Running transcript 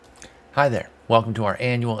Hi there. Welcome to our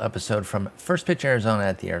annual episode from First Pitch Arizona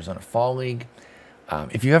at the Arizona Fall League.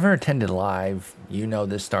 If you ever attended live, you know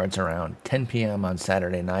this starts around 10 p.m. on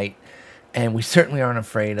Saturday night, and we certainly aren't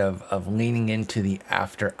afraid of leaning into the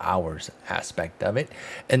after hours aspect of it,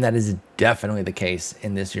 and that is definitely the case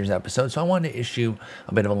in this year's episode. So I wanted to issue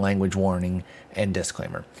a bit of a language warning and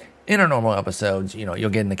disclaimer. In our normal episodes, you'll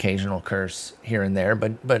get an occasional curse here and there,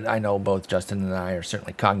 but I know both Justin and I are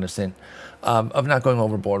certainly cognizant of not going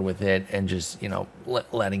overboard with it and just,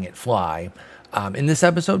 letting it fly. In this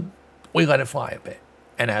episode, we let it fly a bit.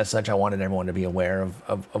 And as such, I wanted everyone to be aware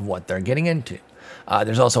of what they're getting into.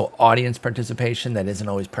 There's also audience participation that isn't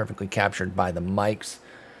always perfectly captured by the mics,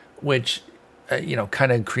 which,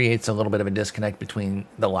 kind of creates a little bit of a disconnect between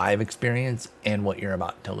the live experience and what you're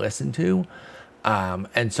about to listen to.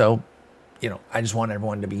 And so, I just want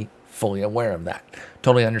everyone to be fully aware of that.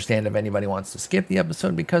 Totally understand if anybody wants to skip the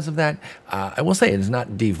episode because of that. I will say it is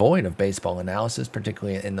not devoid of baseball analysis,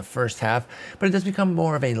 particularly in the first half, but it does become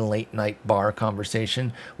more of a late night bar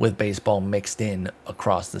conversation with baseball mixed in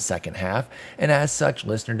across the second half. And as such,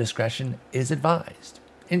 listener discretion is advised.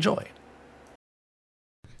 Enjoy.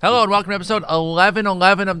 Hello and welcome to episode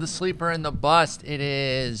 1111 of The Sleeper and the Bust. It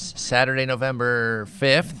is Saturday, November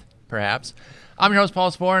 5th, perhaps. I'm your host, Paul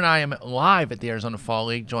Spohr, and I am live at the Arizona Fall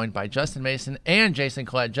League, joined by Justin Mason and Jason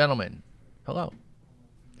Collette. Gentlemen, hello.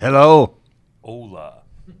 Hello. Hola.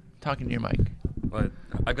 Talking to your mic. But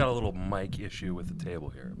I've got a little mic issue with the table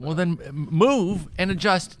here. Well, then move and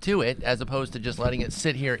adjust to it as opposed to just letting it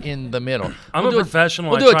sit here in the middle. I'm a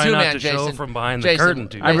professional. We'll do I try a not two-man, to show Jason. from behind Jason, the curtain,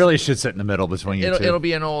 dude. I really should sit in the middle between you two. It'll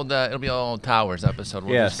be an old Towers episode.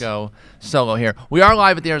 We'll Yes. just go solo here. We are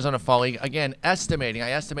live at the Arizona Fall League. Again, I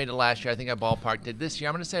estimated last year. I think I ballparked it. This year,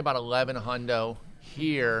 I'm going to say about 11 hundo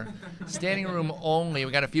here. Standing room only.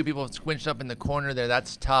 We got a few people squinched up in the corner there.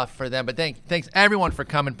 That's tough for them. But thanks everyone for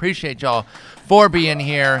coming. Appreciate y'all for being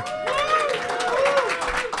here.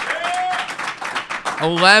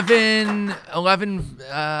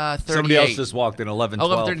 11:38. Somebody else just walked in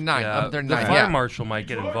 11:12. 11:39. Yeah, the 11:39. fire marshal might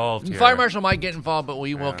get involved here. Fire marshal might get involved, but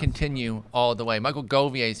we will continue all the way. Michael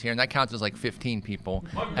Govier's here, and that counts as like 15 people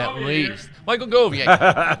at least. Michael Govier.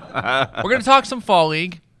 We're going to talk some Fall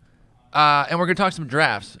League, and we're going to talk some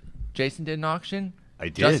drafts. Jason did an auction. I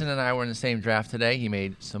did. Justin and I were in the same draft today. He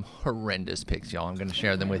made some horrendous picks, y'all. I'm going to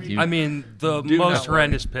share them with you. I mean, the Do most not worry.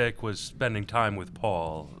 horrendous pick was spending time with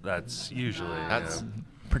Paul. That's usually... That's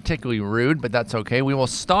particularly rude, but that's okay. We will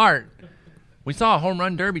start. We saw a home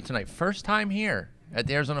run derby tonight. First time here at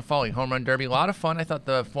the Arizona Fall League home run derby. A lot of fun. I thought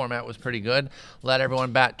the format was pretty good. Let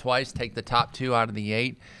everyone bat twice, take the top two out of the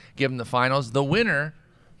 8, give them the finals. The winner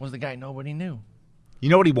was the guy nobody knew. You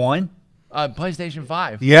know what he won? PlayStation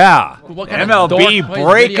 5. Yeah. What kind of dork MLB plays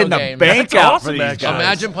breaking video the games? bank That's out awesome, for these actually. guys.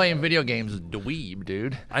 Imagine playing video games with dweeb,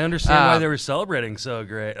 dude. I understand why they were celebrating so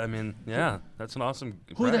great. I mean, yeah, that's an awesome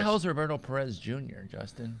Who the prize. hell is Roberto Perez Jr.,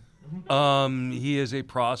 Justin? He is a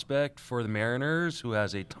prospect for the Mariners who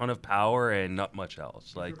has a ton of power and not much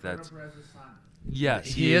else. Like that's. Yes,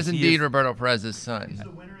 He is indeed Roberto Perez's son. The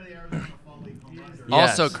winner of the Arizona Fall League home run derby.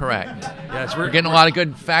 Yes. Also correct. Yes, We're getting a lot of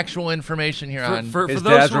good factual information here on. For His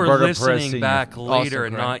those dad's who are Roberto Perez listening Sr. back Also later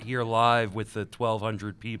and correct. not here live with the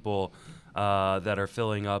 1,200 people that are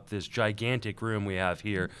filling up this gigantic room we have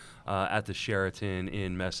here at the Sheraton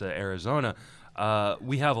in Mesa, Arizona,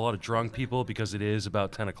 we have a lot of drunk people because it is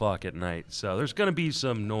about 10 o'clock at night. So there's going to be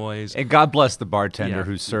some noise. And God bless the bartender Yeah.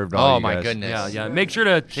 who served all Oh, you my guys. goodness. Yeah. Make sure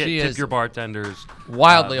to She tip is your bartenders.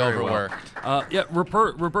 Wildly very well. overworked.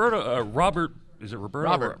 Robert, is it Roberto?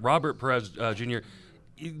 Robert. Robert Perez Jr.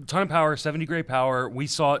 Ton of power, 70 grade power. We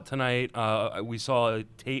saw it tonight. We saw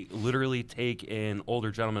it literally take an older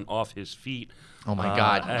gentleman off his feet. Oh, my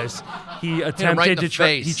God. As he right in attempted the to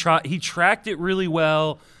face. he tracked it really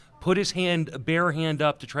well. Put his bare hand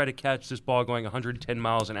up to try to catch this ball going 110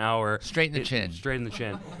 miles an hour. Straight in the chin. Straight in the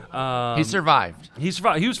chin. He survived. He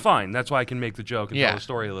survived. He was fine. That's why I can make the joke and Yeah. tell the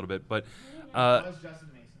story a little bit. But That was Justin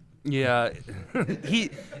Mason. yeah,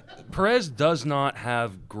 Perez does not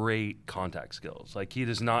have great contact skills. Like he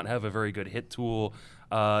does not have a very good hit tool.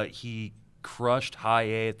 He crushed high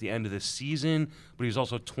A at the end of the season, but he was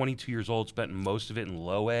also 22 years old, spent most of it in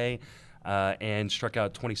low A, and struck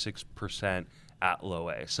out 26% at low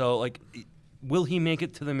A. So, like, will he make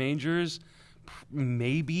it to the majors?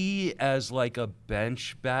 Maybe as like a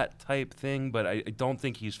bench bat type thing, but I don't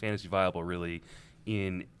think he's fantasy viable really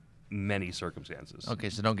in many circumstances. Okay,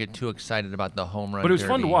 so don't get too excited about the home run. But it was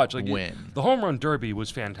fun to derby watch. Like win. the home run derby was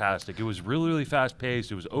fantastic. It was really, really fast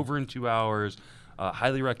paced. It was over in 2 hours.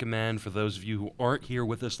 Highly recommend for those of you who aren't here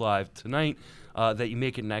with us live tonight that you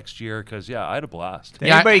make it next year because I had a blast. Did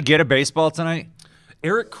anybody get a baseball tonight?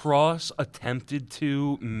 Eric Cross attempted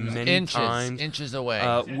to many times. Inches away.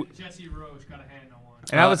 Jesse Roche got a hand on one.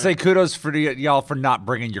 And I would say kudos for y'all for not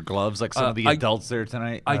bringing your gloves like some of the adults there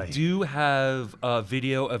tonight. I do have a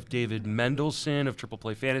video of David Mendelson of Triple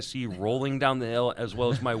Play Fantasy rolling down the hill, as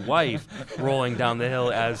well as my wife rolling down the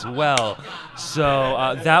hill as well.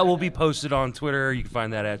 So that will be posted on Twitter. You can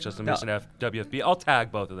find that at Justin Mason WFB. I'll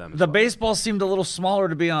tag both of them. The baseball seemed a little smaller,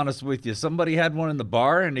 to be honest with you. Somebody had one in the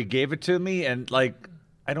bar, and he gave it to me, and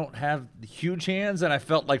I don't have huge hands, and I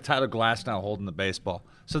felt like Tyler Glasnow holding the baseball.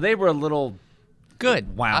 So they were a little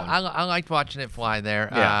good. Wow. I liked watching it fly there.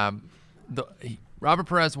 Yeah. Robert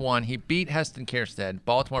Perez won. He beat Heston Kjerstad,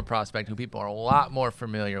 Baltimore prospect, who people are a lot more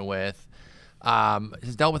familiar with.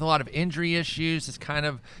 Has dealt with a lot of injury issues. Has kind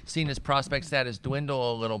of seen his prospect status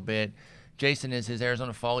dwindle a little bit. Jason, is his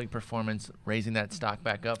Arizona Fall League performance raising that stock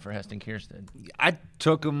back up for Heston Kjerstad? I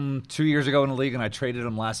took him 2 years ago in the league, and I traded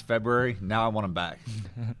him last February. Now I want him back.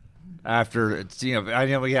 After I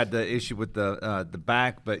know he had the issue with the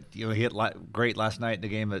back, but he hit great last night in the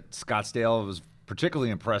game at Scottsdale. I was particularly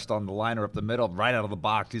impressed on the liner up the middle, right out of the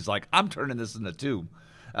box. He's like, I'm turning this into two,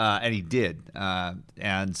 and he did.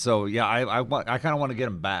 And so I kind of want to get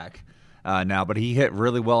him back. Now, but he hit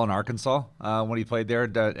really well in Arkansas when he played there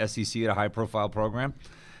at the SEC at a high-profile program.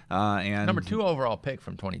 And number 2 overall pick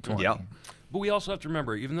from 2020. Yep. But we also have to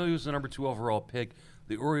remember, even though he was the number 2 overall pick,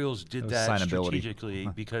 the Orioles did that strategically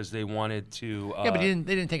because they wanted to. But they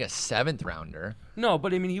didn't take a 7th rounder. No,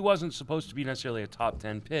 but I mean, he wasn't supposed to be necessarily a top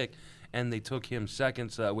 10 pick, and they took him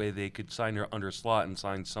second so that way they could sign her under a slot and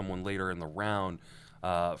sign someone later in the round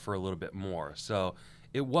for a little bit more. So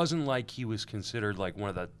it wasn't like he was considered like one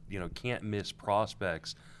of the can't miss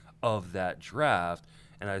prospects of that draft.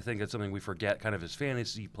 And I think that's something we forget kind of as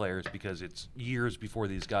fantasy players because it's years before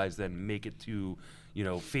these guys then make it to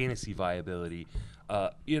fantasy viability.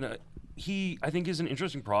 He I think is an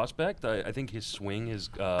interesting prospect. I think his swing has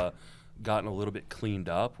gotten a little bit cleaned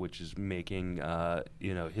up, which is making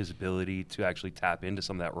his ability to actually tap into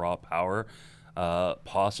some of that raw power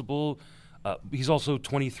possible. He's also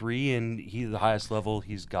 23, and the highest level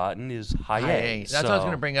he's gotten is high A. That's what I was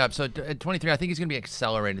going to bring up. So at 23, I think he's going to be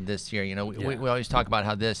accelerated this year. We always talk about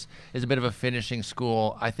how this is a bit of a finishing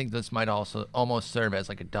school. I think this might also almost serve as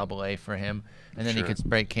like a double A for him, and then he could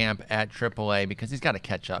break camp at triple A because he's got to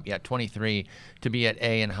catch up. 23 to be at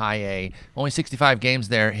A and high A. Only 65 games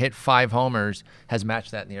there, hit 5 homers, has matched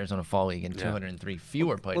that in the Arizona Fall League and 203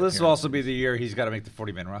 fewer plate Well, this will also be the year he's got to make the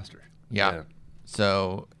 40-man roster. Yeah.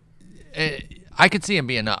 So I could see him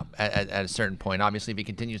being up at a certain point. Obviously, if he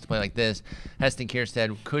continues to play like this, Heston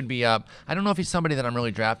Kjerstad could be up. I don't know if he's somebody that I'm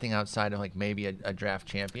really drafting outside of like maybe a draft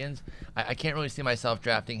champions. I can't really see myself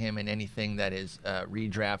drafting him in anything that is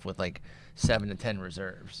redraft with like 7 to 10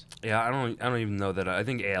 reserves. Yeah, I don't even know that. I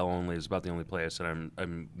think AL only is about the only place that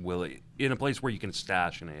I'm willing in a place where you can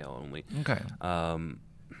stash an AL only. Okay.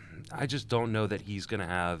 I just don't know that he's going to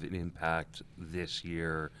have an impact this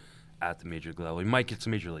year at the major league level. He might get some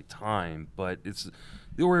major league time, but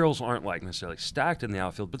the Orioles aren't like necessarily stacked in the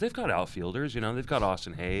outfield, but they've got outfielders. They've got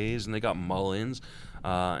Austin Hayes and they got Mullins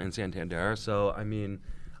and Santander. So I mean,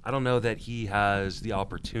 I don't know that he has the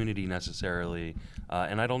opportunity necessarily,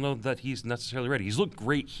 and I don't know that he's necessarily ready. He's looked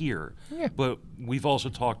great here, but we've also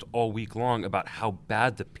talked all week long about how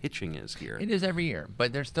bad the pitching is here. It is every year,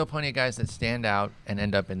 but there's still plenty of guys that stand out and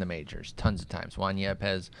end up in the majors tons of times. Juan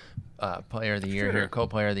Yepes, player of the year here,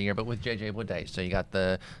 co-player of the year, but with J.J. Bleday. So you got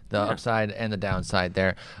the upside and the downside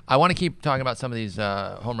there. I want to keep talking about some of these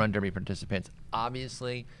home run derby participants.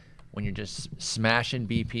 Obviously, when you're just smashing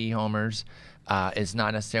BP homers, it's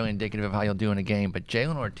not necessarily indicative of how you'll do in a game, but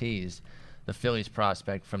Jalen Ortiz, the Phillies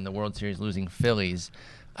prospect from the World Series losing Phillies,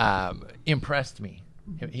 impressed me.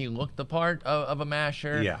 He looked the part of a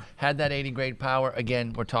masher, had that 80 grade power.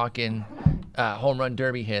 Again, we're talking home run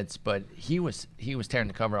derby hits, but he was tearing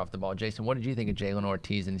the cover off the ball. Jason, what did you think of Jalen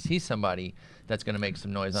Ortiz? And is he somebody that's going to make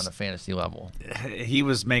some noise on a fantasy level? He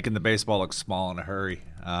was making the baseball look small in a hurry,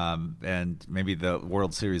 and maybe the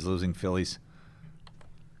World Series losing Phillies.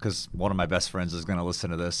 Because one of my best friends is going to listen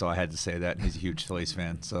to this, so I had to say that. He's a huge Phillies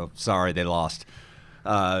fan, so sorry they lost.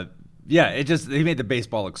 He made the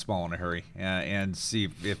baseball look small in a hurry, and see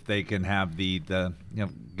if they can have the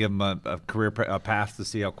give him a career path to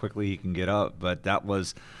see how quickly he can get up. But that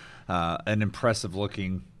was an impressive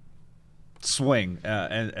looking swing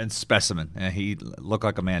and specimen. He looked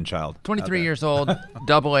like a man-child. 23 years old,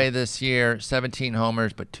 double A this year, 17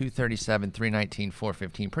 homers, but 237, 319,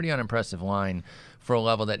 415. Pretty unimpressive line for a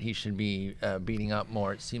level that he should be beating up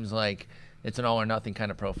more. It seems like it's an all-or-nothing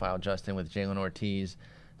kind of profile, Justin, with Jalen Ortiz.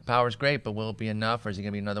 The power's great, but will it be enough, or is he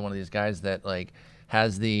going to be another one of these guys that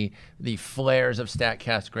has the flares of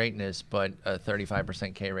StatCast greatness, but a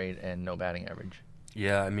 35% K rate and no batting average.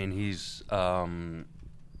 Yeah, I mean he's Kyle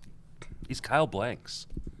Blanks.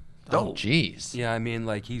 Oh, jeez. Yeah, I mean,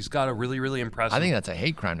 like, he's got a really, really impressive... I think that's a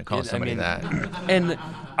hate crime to call somebody that. And,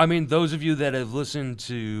 I mean, those of you that have listened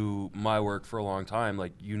to my work for a long time,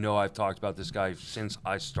 like, I've talked about this guy since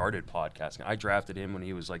I started podcasting. I drafted him when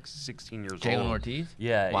he was, like, 16 years old. Jalen Ortiz?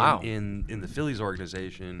 Yeah. Wow. In the Phillies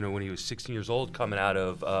organization, when he was 16 years old, coming out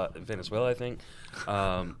of Venezuela, I think.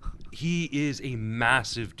 He is a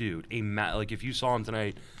massive dude. Like, if you saw him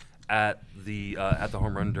tonight... At the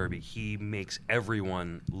home run derby, he makes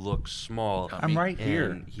everyone look small. I'm right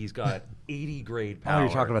here. And he's got 80 grade power. Oh,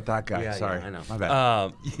 you're talking about that guy. Yeah, Sorry, yeah, I know. My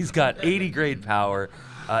bad. He's got 80 grade power,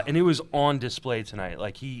 and it was on display tonight.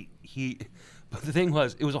 Like but the thing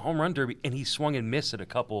was, it was a home run derby, and he swung and missed at a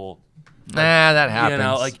couple. That happens.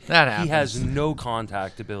 That happens. He has no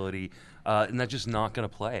contact ability, and that's just not going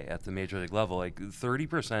to play at the major league level. Like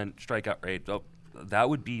 30% strikeout rate. That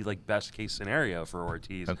would be like best case scenario for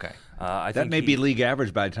Ortiz. Okay, I that think may be league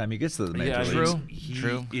average by the time he gets to the major leagues.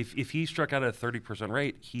 True. If he struck out at a 30%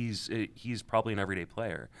 rate, he's probably an everyday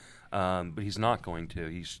player, but he's not going to.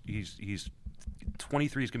 He's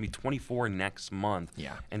 23. He's going to be 24 next month.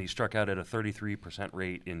 Yeah, and he struck out at a 33%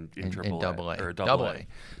 rate in Double A or Double A.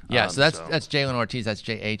 Yeah, so that's Jalen Ortiz. That's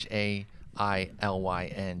JHAILYN.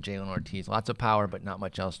 Jalen Ortiz. Lots of power, but not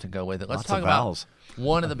much else to go with it. Let's talk about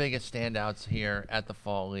one of the biggest standouts here at the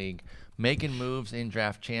Fall League, making moves in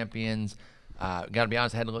Draft Champions. Got to be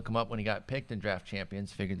honest, I had to look him up when he got picked in Draft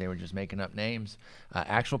Champions. Figured they were just making up names.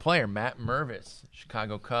 Actual player, Matt Mervis,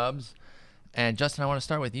 Chicago Cubs. And Justin, I want to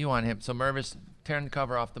start with you on him. So Mervis, tearing the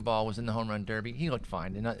cover off the ball, was in the home run derby. He looked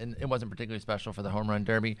fine, and it wasn't particularly special for the home run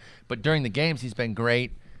derby. But during the games, he's been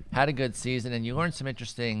great, had a good season, and you learned some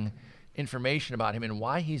interesting information about him and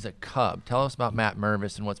why he's a Cub. Tell us about Matt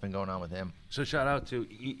Mervis and what's been going on with him. So shout out to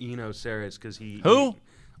Eno Saris, because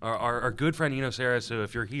our good friend Eno Saris. So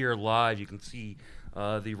if you're here live, you can see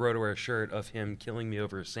the RotoWare shirt of him killing me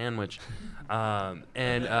over a sandwich.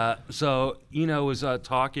 So Eno was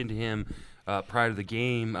talking to him prior to the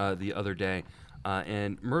game the other day,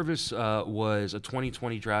 and Mervis was a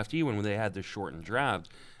 2020 draftee when they had the shortened draft.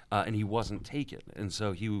 And he wasn't taken. And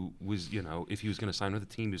so he was, if he was going to sign with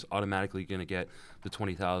the team, he was automatically going to get the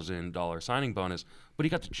 $20,000 signing bonus. But he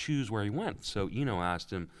got to choose where he went. So Eno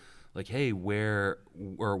asked him, like, hey,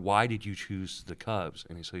 why did you choose the Cubs?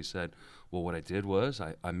 And so he said, well, what I did was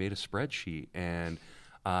I made a spreadsheet, and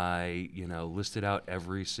I, listed out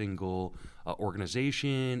every single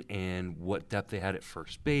organization and what depth they had at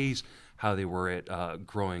first base, how they were at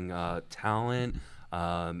growing talent,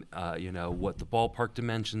 what the ballpark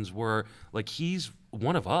dimensions were. Like, he's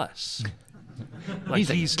one of us. Like,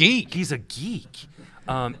 he's a geek. He's a geek.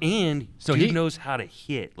 And so he knows how to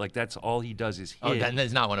hit. Like, that's all he does is hit. Oh, then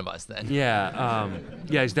he's not one of us then. Yeah.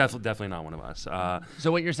 He's definitely not one of us.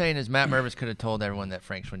 So what you're saying is Matt Mervis could have told everyone that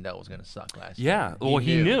Frank Schwindel was going to suck last year. Yeah. Well,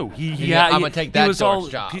 he knew. I'm going to take that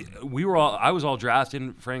job. I was all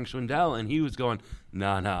drafting Frank Schwindel, and he was going, no,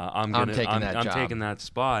 I'm taking that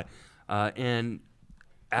spot. And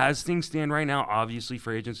as things stand right now, obviously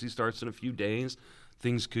free agency starts in a few days.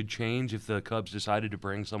 Things could change if the Cubs decided to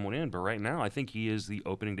bring someone in. But right now, I think he is the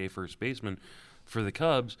opening day first baseman for the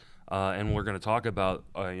Cubs. And we're going to talk about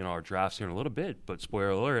our drafts here in a little bit. But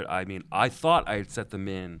spoiler alert, I mean, I thought I had set them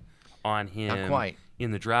in on him Not quite.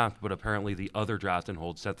 in the draft, but apparently the other draft and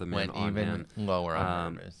hold set them Went in on even him. lower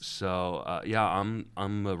on Mervis. So,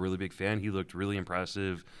 I'm a really big fan. He looked really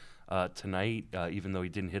impressive tonight, even though he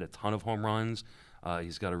didn't hit a ton of home runs.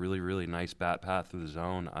 He's got a really, really nice bat path through the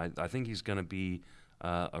zone. I think he's going to be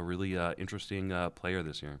a really interesting player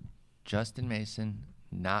this year. Justin Mason,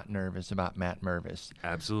 not nervous about Matt Mervis.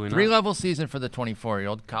 Absolutely not. 3-level season for the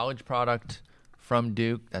 24-year-old. College product from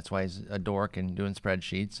Duke. That's why he's a dork and doing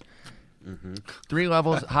spreadsheets. Mm-hmm. 3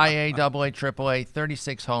 levels, high A, double A, triple A,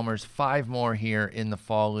 36 homers, 5 more here in the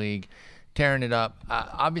Fall League. Tearing it up.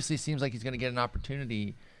 Obviously seems like he's going to get an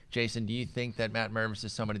opportunity. Jason, do you think that Matt Mervis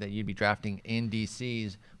is somebody that you'd be drafting in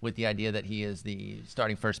DCs with the idea that he is the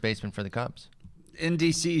starting first baseman for the Cubs? In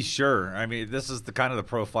DC, sure. I mean, this is the kind of the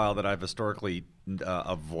profile that I've historically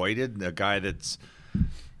avoided. A guy that's,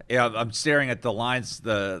 I'm staring at the lines.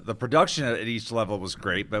 The production at each level was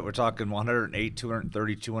great, but we're talking 108,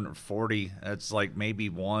 230, 240. That's like maybe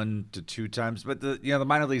 1 to 2 times. But the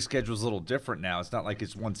minor league schedule is a little different now. It's not like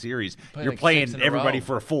it's one series. You're like playing everybody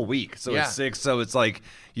for a full week, so Yeah. it's 6. So it's like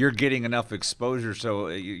you're getting enough exposure. So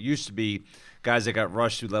it used to be guys that got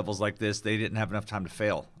rushed through levels like this, they didn't have enough time to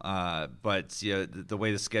fail. But the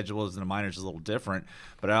way the schedule is in the minors is a little different.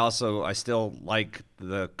 But I still like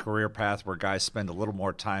the career path where guys spend a little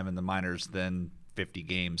more time in the minors than 50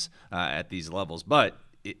 games at these levels. But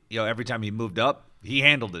every time he moved up, he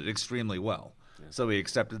handled it extremely well. Yeah. So he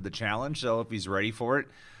accepted the challenge. So if he's ready for it,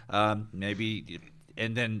 maybe.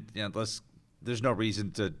 And then there's no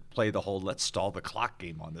reason to play the whole let's stall the clock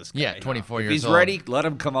game on this guy. Yeah, 24 years old. If he's old. Ready, let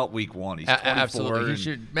him come out week 1. He's 24. Absolutely. He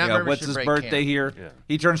should. Matt Mervis what's should his break birthday camp. here? Yeah.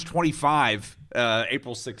 He turns 25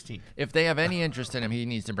 April 16th. If they have any interest in him, he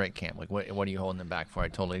needs to break camp. Like, what are you holding him back for? I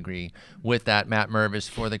totally agree with that. Matt Mervis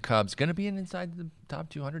for the Cubs. Going to be an inside the top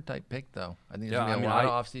 200 type pick, though. I think there's going to be a lot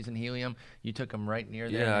of offseason helium. You took him right near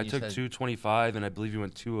there. Yeah, I took 225, and I believe you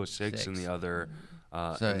went 206 in the other.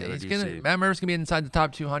 So he's Matt Mervis going to be inside the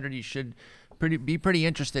top 200. You should be pretty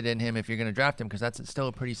interested in him if you're going to draft him, because that's still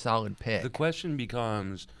a pretty solid pick. The question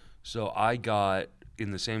becomes, so I got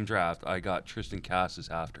in the same draft, I got Tristan Casas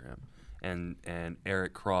after him, and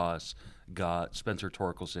Eric Cross got Spencer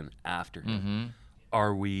Torkelson after him. Mm-hmm.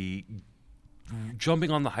 Are we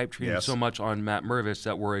jumping on the hype train Yes. so much on Matt Mervis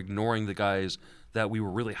that we're ignoring the guys that we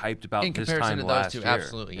were really hyped about in this comparison time to those last two? year?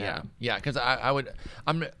 Absolutely, yeah. Because I would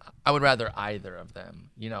rather either of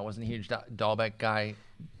them. I wasn't a huge Dahlbeck guy,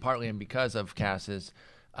 partly and because of Casas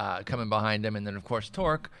coming behind him, and then of course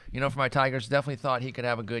Torque. For my Tigers, definitely thought he could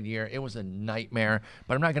have a good year. It was a nightmare,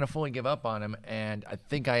 but I'm not going to fully give up on him, and I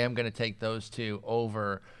think I am going to take those two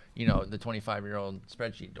over. The 25-year-old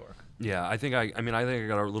spreadsheet dork. Yeah, I think I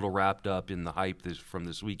got a little wrapped up in the hype from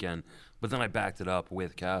this weekend, but then I backed it up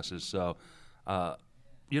with Casas. So, I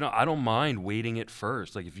don't mind waiting it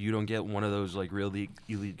first. Like if you don't get one of those like really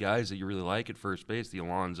elite guys that you really like at first base, the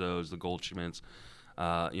Alonsos, the Goldschmidts,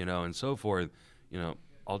 and so forth,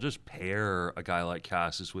 I'll just pair a guy like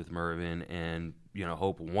Casas with Mervin and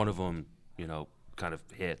hope one of them kind of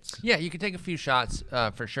hits. Yeah, you can take a few shots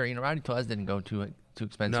for sure. Rowdy Tellez didn't go too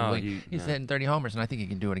expensively. No, he's hitting 30 homers, and I think he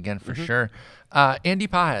can do it again for sure. Andy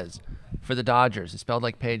Pages for the Dodgers. It's spelled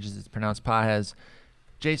like Pages. It's pronounced Pages.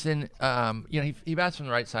 Jason, he bats from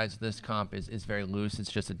the right side, so this comp is very loose.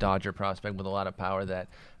 It's just a Dodger prospect with a lot of power that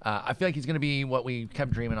I feel like he's going to be what we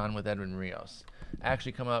kept dreaming on with Edwin Rios.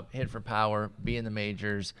 Actually come up, hit for power, be in the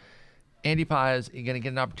majors. Andy Pages, you're going to get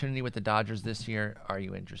an opportunity with the Dodgers this year. Are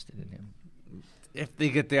you interested in him? If they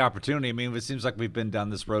get the opportunity, it seems like we've been down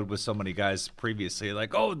this road with so many guys previously.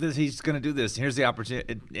 Like, he's going to do this. Here's the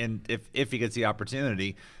opportunity, and if he gets the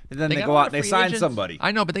opportunity, and then they go out and they sign somebody.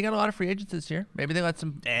 I know, but they got a lot of free agents this year. Maybe they let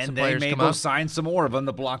some players come up. And they may go sign some more of them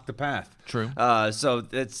to block the path. True. So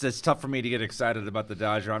it's tough for me to get excited about the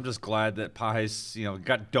Dodger. I'm just glad that Pages,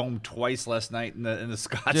 got domed twice last night in the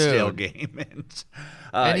Scottsdale game,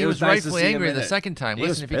 and he it was nice rightfully angry the second time.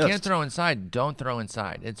 Listen, if you pissed. can't throw inside, don't throw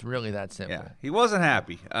inside. It's really that simple. Yeah, he wasn't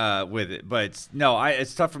happy with it, but no,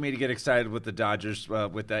 it's tough for me to get excited with the Dodgers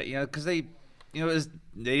with that, because they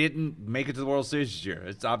didn't make it to the World Series this year.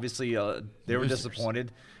 It's obviously they were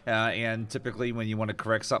disappointed, and typically when you want to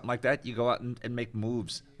correct something like that, you go out and make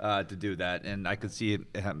moves to do that. And I could see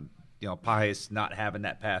Pages not having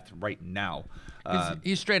that path right now.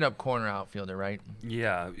 He's straight up corner outfielder, right?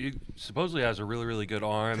 Yeah, he supposedly has a really, really good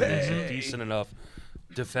arm and is a decent enough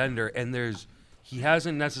defender. And he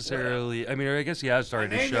hasn't necessarily. I guess he has started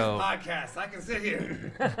to show. Podcast. I can sit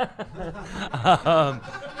here.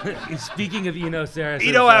 Speaking of Eno Sarris,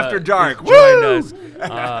 Eno After Dark. Joined us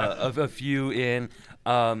a few in.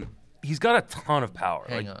 He's got a ton of power.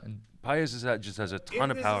 Hang on. Pages just has a ton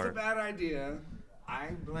of power. If this is a bad idea, I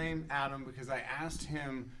blame Adam because I asked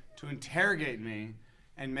him to interrogate me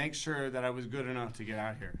and make sure that I was good enough to get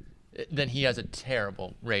out here. Then he has a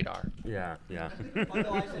terrible radar. Yeah. And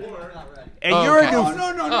Oh, you're okay.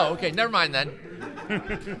 a new. Oh, okay. Never mind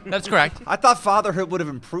then. That's correct. I thought fatherhood would have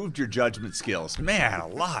improved your judgment skills. Man,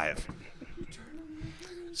 alive.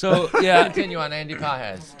 So yeah, Continue on Andy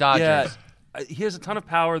Pages. Dodgers. yeah, he has a ton of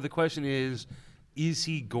power. The question is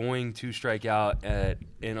he going to strike out at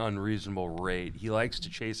an unreasonable rate? He likes to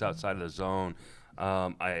chase outside of the zone.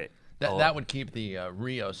 That would keep the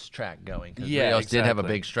Rios track going. Because Yeah, Rios did have a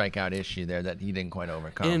exactly. big strikeout issue there that he didn't quite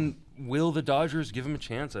overcome. And will the Dodgers give him a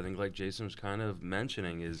chance? I think, like Jason was kind of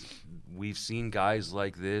mentioning, is we've seen guys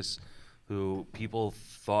like this who people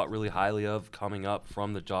thought really highly of coming up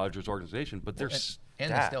from the Dodgers organization, but they're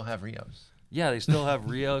and they still have Rios. Yeah, they still have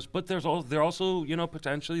Rios, but they're also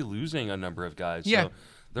potentially losing a number of guys. Yeah. So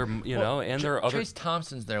they're and there are other. Chase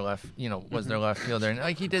Thompson's their left, was their left fielder, and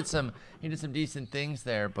like he did some decent things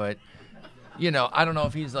there, but I don't know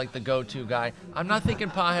if he's like the go-to guy. I'm not thinking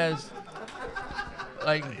Pages.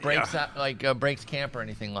 breaks out, breaks camp or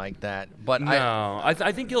anything like that. But No, I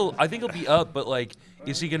think he'll be up, but like,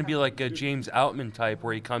 is he going to be like a James Outman type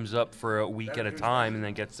where he comes up for a week at a time and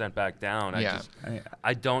then gets sent back down?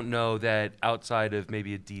 I don't know that outside of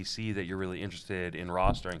maybe a DC that you're really interested in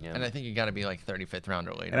rostering him. And I think you got to be like 35th round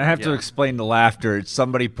or later. And I have to explain the laughter.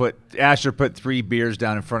 Asher put 3 beers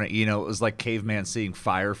down in front of Eno. It was like caveman seeing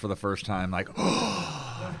fire for the first time. Like,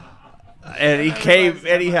 and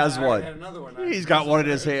he has one. He's got one in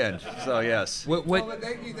his hand. So yes. But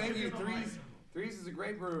thank you. Threes is a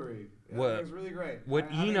great brewery. It was really great.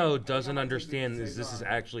 What Eno doesn't understand is this is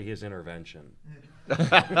actually his intervention.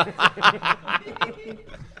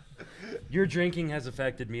 Your drinking has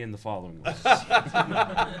affected me in the following ways.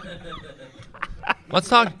 Let's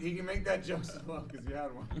talk. He can make that joke as well because you had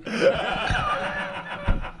one.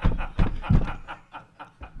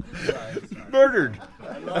 Sorry. Murdered.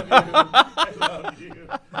 I love you.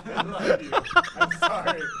 I'm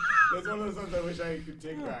sorry. That's one of those ones I wish I could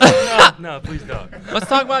take back. No, please don't. Let's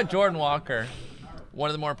talk about Jordan Walker, one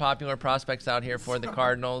of the more popular prospects out here for the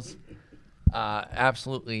Cardinals.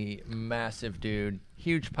 Absolutely massive dude,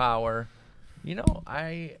 huge power. You know,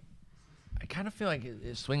 I kind of feel like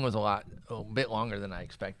his swing was a bit longer than I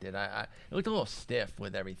expected. It looked a little stiff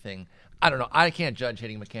with everything. I don't know. I can't judge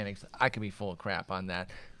hitting mechanics. I could be full of crap on that.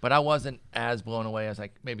 But I wasn't as blown away as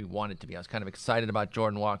I maybe wanted to be. I was kind of excited about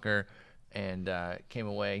Jordan Walker and came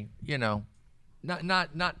away, you know,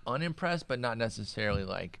 not unimpressed, but not necessarily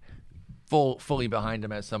like fully behind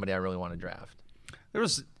him as somebody I really want to draft. I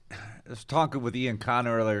was talking with Ian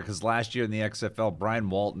Connor earlier because last year in the XFL, Brian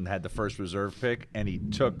Walton had the first reserve pick, and he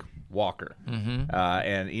took Walker. Mm-hmm.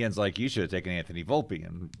 And Ian's like, you should have taken Anthony Volpe.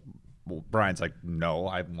 And Brian's like, no,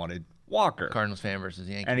 I wanted Walker. Cardinals fan versus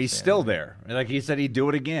Yankees and he's fan. still there. Like he said, he'd do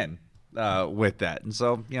it again with that. And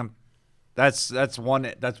so, you know, that's one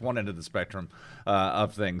end of the spectrum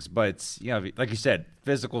of things. But, you know, like you said,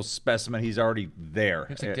 physical specimen, he's already there.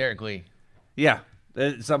 Looks like Derek Lee. Yeah.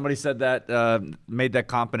 Somebody said that, made that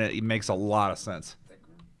competent. It makes a lot of sense.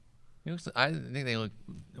 I think they look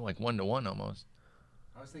like 1-to-1 almost.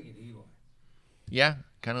 I was thinking Eloy. Yeah,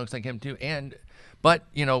 kind of looks like him too. But,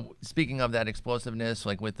 you know, speaking of that explosiveness,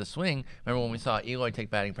 like with the swing, remember when we saw Eloy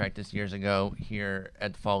take batting practice years ago here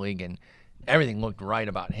at the Fall League, and everything looked right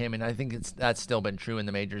about him, and I think that's still been true in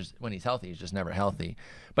the majors when he's healthy. He's just never healthy.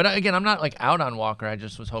 But again, I'm not like out on Walker. I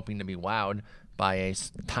just was hoping to be wowed by a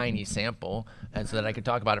tiny sample, and so that I could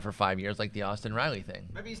talk about it for 5 years, like the Austin Riley thing.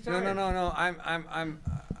 No.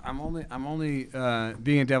 I'm only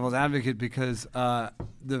being a devil's advocate because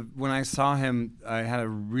when I saw him, I had a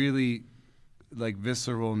really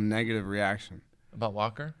visceral negative reaction About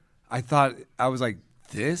Walker? I was like,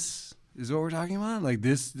 this is what we're talking about? Like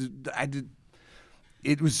this, I thought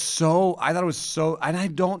it was so, and I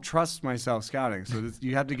don't trust myself scouting. So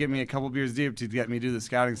you have to get me a couple beers deep to get me to do the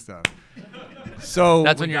scouting stuff. So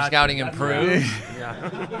that's when your scouting improves.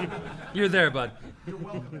 Yeah. You're there, bud. You're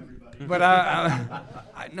welcome, everybody. But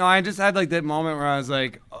I just had like that moment where I was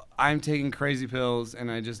like, I'm taking crazy pills and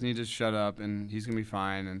I just need to shut up and he's gonna be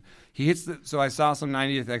fine. And he hits so I saw some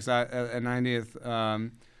 90th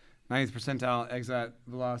percentile exit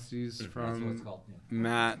velocities from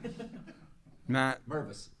Matt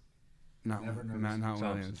Mervis. Not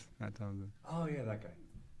Williams. Matt Thompson. Oh, yeah, that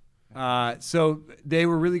guy. So they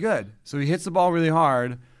were really good. So he hits the ball really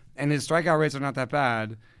hard, and his strikeout rates are not that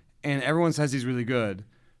bad, and everyone says he's really good,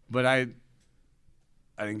 but I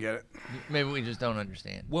didn't get it. Maybe we just don't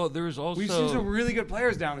understand. Well, there was also... We've seen some really good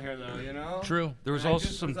players down here, though, you know? True. There was And I also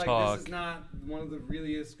just some was like, talk... This is not one of the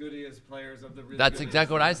realest, goodiest players of the really That's goodiest.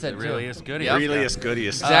 exactly what I said, too. Realest goodiest. Yep. Realest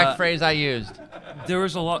goodiest. Exact phrase I used. There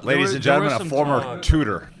was a lot... Ladies and gentlemen, a former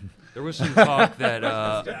tutor. There was some talk that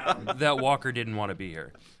that Walker didn't want to be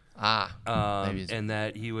here. Maybe it's And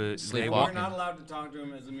that he was... sleepwalking. We're not allowed to talk to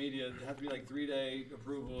him as a media. It has to be like 3-day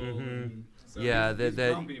approval. So Yeah, he's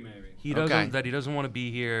that grumpy, maybe. he doesn't Okay. that he doesn't want to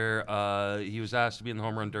be here. He was asked to be in the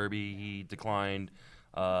home run derby. He declined.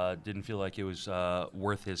 Didn't feel like it was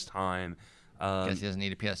worth his time. Guess he doesn't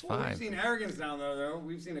need a PS5. Well, we've seen arrogance down there, though.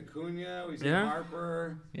 We've seen Acuna. We've seen Yeah.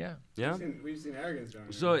 Harper. Yeah. Yeah. We've seen arrogance down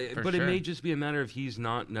there. So, For but sure. it may just be a matter of he's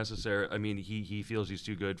not necessary. I mean, he feels he's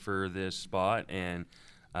too good for this spot, and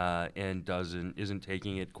isn't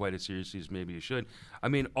taking it quite as seriously as maybe he should. I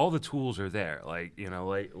mean, all the tools are there. Like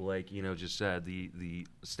just said, the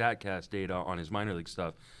Statcast data on his minor league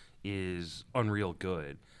stuff is unreal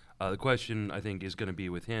good. The question I think is going to be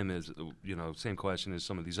with him is, same question as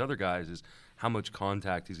some of these other guys is how much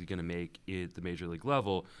contact is he going to make at the major league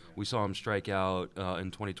level? We saw him strike out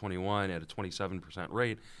in 2021 at a 27%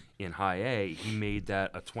 rate in high A. He made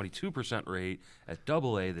that a 22% rate at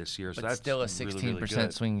Double A this year. So But that's still a really, 16% really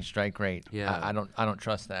good. swing strike rate. Yeah. I don't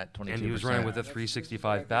trust that 22%. And he was running with a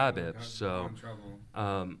 365 BABIP. So,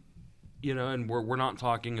 and we're not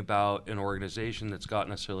talking about an organization that's got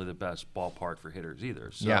necessarily the best ballpark for hitters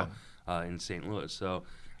either. So, in St. Louis. So,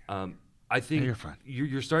 I think you're fine.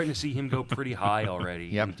 you're starting to see him go pretty high already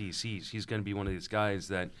Yep. in DC. He's going to be one of these guys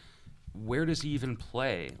that. Where does he even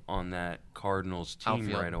play on that Cardinals team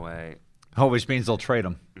Outfield. right away? Oh, which means they'll trade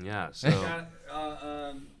him. Yeah, so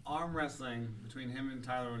Arm wrestling between him and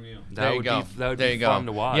Tyler O'Neill. There you go. That would there be you go. fun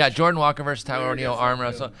to watch. Yeah, Jordan Walker versus Tyler There O'Neill gets arm that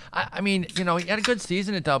wrestle. good. I mean, he had a good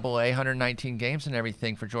season at Double A, 119 games and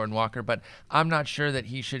everything for Jordan Walker, but I'm not sure that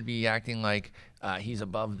he should be acting like he's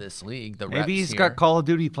above this league. The Maybe reps he's here. got Call of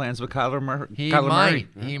Duty plans with Kyler Murray. He Kyler might.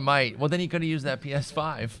 Murray. He might. Well, then he could have used that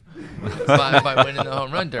PS5 by winning the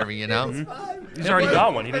home run derby. You know, He's already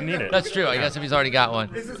got one. He didn't need it. that's true. I guess if he's already got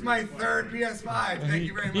one. This is my third PS5. Thank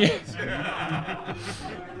you very much.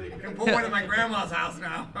 You can put one in my grandma's house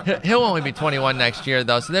now. He'll only be 21 next year,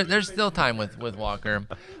 though, so there's still time with Walker.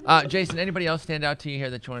 Jason, anybody else stand out to you here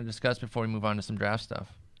that you want to discuss before we move on to some draft stuff?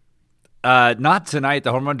 Not tonight,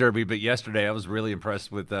 the home run derby, but yesterday I was really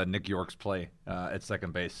impressed with Nick York's play at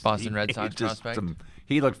second base. Boston Red Sox prospect.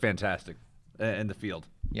 He looked fantastic in the field.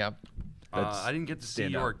 Yep. I didn't get to see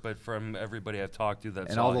stand out. York, but from everybody I've talked to,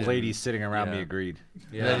 And all the ladies sitting around me agreed.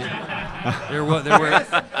 Yeah, there were.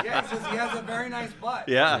 Yeah, he says he has a very nice butt.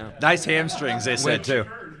 Yeah. Nice hamstrings, they said, too.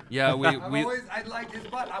 Yeah, I like his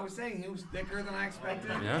butt. I was saying he was thicker than I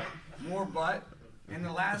expected. Yeah. More butt. And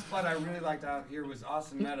the last butt I really liked out here was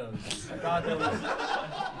Austin Meadows. I thought there was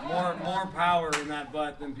more power in that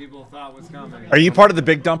butt than people thought was coming. Are you part of the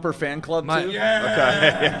Big Dumper fan club, too?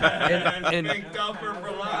 Yeah. and Big Dumper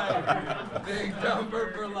for life. Big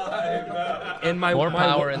Dumper for life. And my More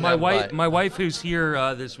power in that butt. my wife, who's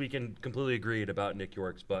here this weekend, completely agreed about Nick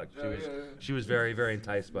York's butt. She was very, very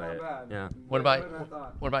enticed by it. bad. Yeah. What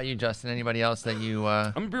about you, Justin? Anybody else that you?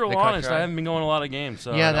 I'm gonna be real that caught honest. your eye? I haven't been going a lot of games.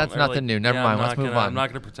 So Yeah, I that's don't nothing new. Never yeah, mind. I'm Let's not move gonna- on. I'm not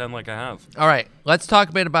going to pretend like I have. All right, let's talk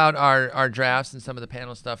a bit about our drafts and some of the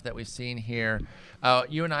panel stuff that we've seen here.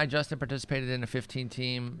 You and I, Justin, participated in a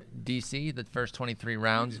 15-team DC, the first 23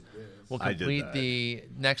 rounds. We'll I did complete that. the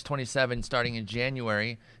next 27 starting in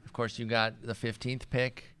January. Of course, you got the 15th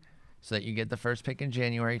pick, so that you get the first pick in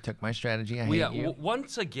January. Took my strategy. I hate you.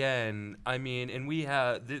 Once again, I mean, and we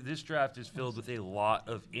have this draft is filled with a lot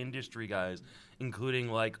of industry guys,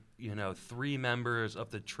 including 3 members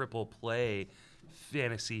of the Triple Play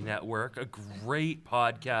Fantasy Network, a great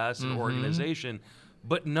podcast and organization,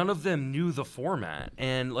 but none of them knew the format.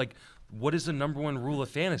 And what is the number one rule of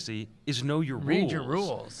fantasy is know your rules. Read your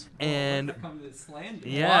rules. And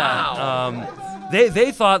Wow.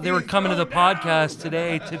 they thought they were coming to the podcast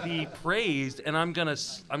today to be praised, and I'm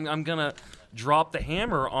gonna drop the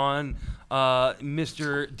hammer on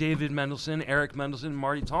Mr. David Mendelson, Eric Mendelson,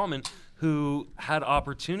 Marty Tallman, who had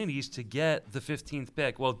opportunities to get the 15th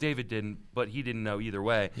pick. Well, David didn't, but he didn't know either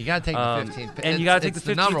way. You got to take the 15th pick. And you got to take It's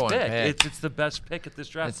the 15th number one pick. pick. It's the best pick at this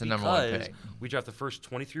draft It's the number one because pick. we draft the first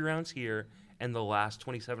 23 rounds here and the last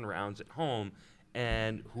 27 rounds at home.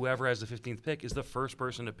 And whoever has the 15th pick is the first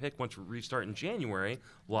person to pick once we restart in January.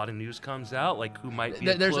 A lot of news comes out, like who might be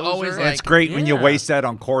There's the always, closer. It's great when you Yeah. waste that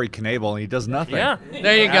on Corey Knable and he does nothing. Yeah.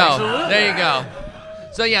 There you go. Absolutely. There you go.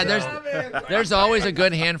 So yeah, there's always a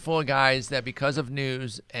good handful of guys that, because of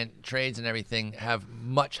news and trades and everything, have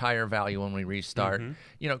much higher value when we restart.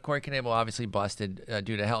 Corey Knable obviously busted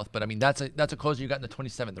due to health, but I mean that's a closer you got in the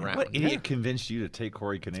 27th round. What idiot convinced you to take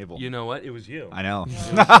Corey Knable? You know what? It was you. I know. It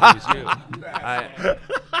was you.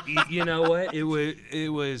 You know what? It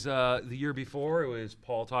was the year before. It was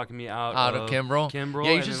Paul talking me out of Kimbrel. Kimbrel. Yeah,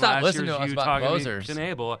 you and should then stop last listening year to was us you about talking me closers.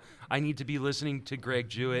 Knable. I need to be listening to Greg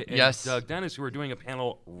Jewett and Yes. Doug Dennis, who are doing a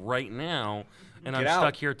panel right now, and I'm Get out.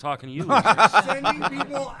 stuck here talking to you. Sending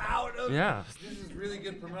people out of. Yeah. This is really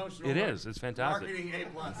good promotional. It work. is. It's fantastic. Marketing A+.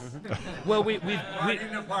 Well,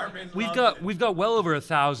 Marketing department. we've loves got we've got well over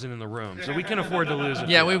 1,000 in the room, so we can afford to lose.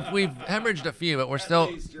 Yeah, we've hemorrhaged a few, but we're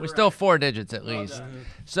still 4 digits at least.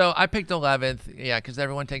 So I picked 11th, yeah, because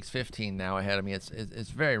everyone takes 15 now ahead of me. It's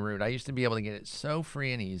very rude. I used to be able to get it so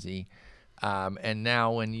free and easy, and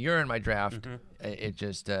now when you're in my draft, it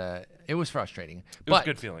just it was frustrating. It was But a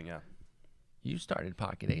good feeling, yeah. you started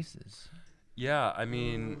pocket aces. Yeah, I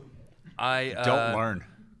mean, I Don't learn.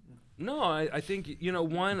 No, I think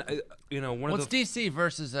one of Well, it's the DC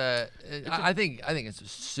versus I think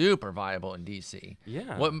it's super viable in DC.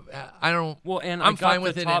 Yeah. What I don't. well, and I'm I got fine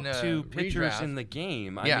with the it top in 2 pitchers redraft. in the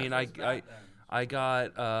game. Yeah. I mean, I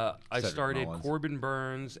got I Cedric started Mullins. Corbin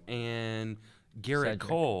Burns and Garrett Cedric.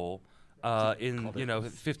 Cole in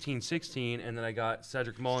 15-16, and then I got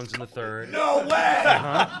Cedric Mullins in the third. No way!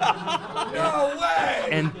 No way!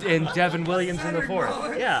 And Devin Williams in the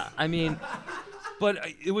fourth. Yeah, I mean, but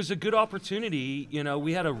it was a good opportunity.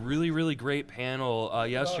 We had a really, really great panel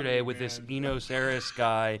yesterday with this Enos Harris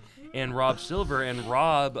guy and Rob Silver, and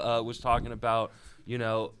Rob was talking about,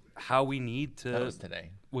 how we need to. That was today.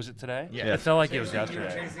 Was it today? Yeah. It felt like it was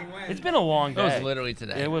yesterday. It's been a long day. It was literally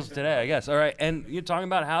today. It was today, I guess. All right, and you're talking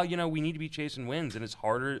about how we need to be chasing wins, and it's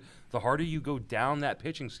harder. The harder you go down that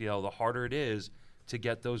pitching scale, the harder it is to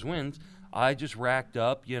get those wins. I just racked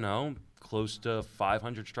up, close to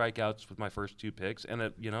 500 strikeouts with my first 2 picks, and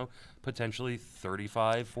potentially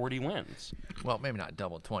 35, 40 wins. Well, maybe not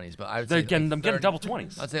double 20s, but I would I'm say getting like 30, double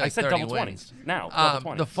 20s. I'd say I like said 30 double wins. 20s. Now,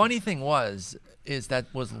 double 20s. The funny thing is that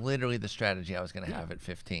was literally the strategy I was going to have at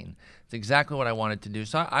 15. It's exactly what I wanted to do.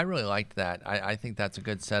 So I really liked that. I think that's a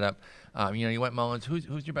good setup. You went Mullins.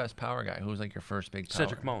 Who's your best power guy? Who's like your first big power?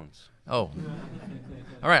 Cedric Mullins. Oh.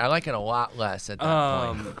 All right. I like it a lot less at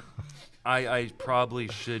that point. I probably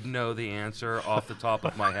should know the answer off the top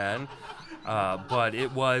of my head, but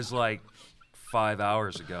it was like 5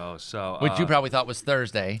 hours ago. So Which you probably thought was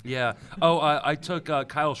Thursday. Yeah. Oh, I took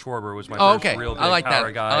Kyle Schwarber was my first okay. real big I like power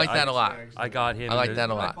that. guy. I like that a lot. I got him. I like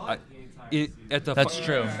that a lot. That's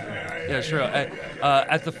true. Yeah, true.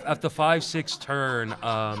 At the 5-6 turn,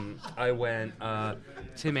 I went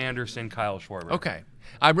Tim Anderson, Kyle Schwarber. Okay.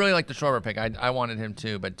 I really like the Schwarber pick. I wanted him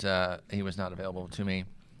too, but he was not available to me.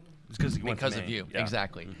 It's because of you. Yeah.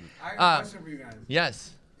 Exactly. I have a question for you guys.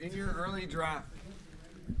 Yes. In your early draft.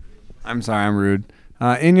 I'm sorry, I'm rude.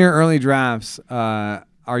 In your early drafts, are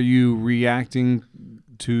you reacting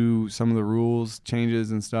to some of the rules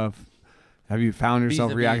changes and stuff? Have you found yourself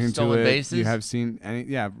Vis-a-vis reacting to stolen it? bases? You have seen any?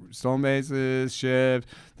 Yeah, stolen bases, shift.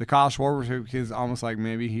 The Kyle Schwarber pick is almost like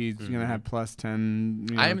maybe he's gonna have plus 10.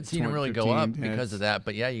 I haven't seen him 20, really go up 15 because hits. of that,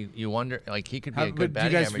 but yeah, you wonder like he could be a But good do you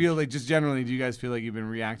batting guys average. feel like just generally? Do you guys feel like you've been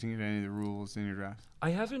reacting to any of the rules in your draft? I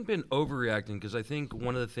haven't been overreacting because I think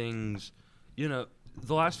one of the things, the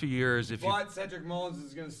last few years, if you Cedric Mullins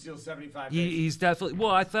is gonna steal 75. he's definitely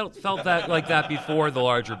I felt that like that before the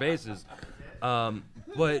larger bases,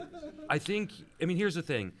 but I think here's the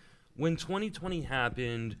thing: when 2020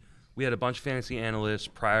 happened, we had a bunch of fantasy analysts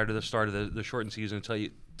prior to the start of the shortened season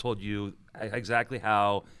told you exactly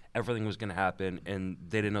how everything was going to happen, and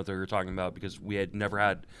they didn't know what they were talking about because we had never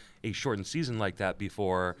had a shortened season like that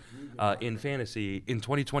before in fantasy. In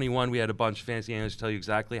 2021, we had a bunch of fantasy analysts tell you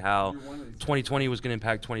exactly how 2020 was going to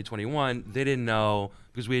impact 2021. They didn't know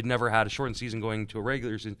because we had never had a shortened season going to a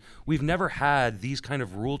regular season. We've never had these kind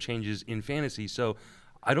of rule changes in fantasy, so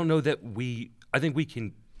I don't know that I think we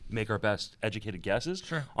can make our best educated guesses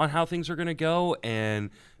on how things are going to go,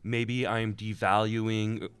 and maybe I'm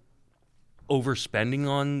devaluing overspending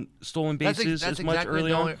on stolen bases that's as much exactly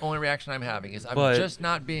early the on. only reaction I'm having is I'm But- just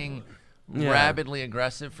not being rabidly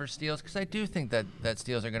aggressive for steals because I do think that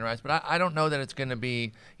steals are going to rise, but I don't know that it's going to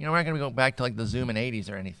be, we're not going to go back to like the Zoom in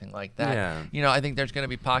 80s or anything like that. Yeah. I think there's going to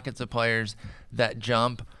be pockets of players that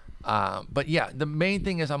jump. But yeah, the main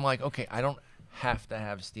thing is I'm like, okay, I don't have to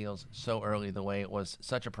have steals so early the way it was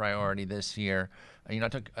such a priority this year. I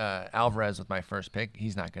took Alvarez with my first pick.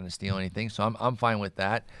 He's not going to steal anything, so I'm fine with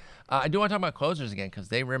that. I do want to talk about closers again because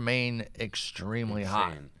they remain extremely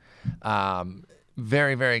hot.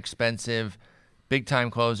 Very, very expensive,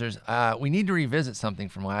 big-time closers. We need to revisit something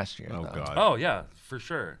from last year, Oh, though. God. Oh yeah, for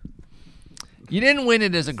sure. You didn't win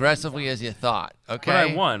it as aggressively as you thought, okay? But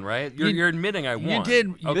I won, right? You're admitting I won. You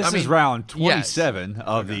did. This is round 27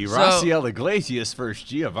 of the Raciel Iglesias versus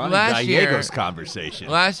Giovanni Gallegos conversation.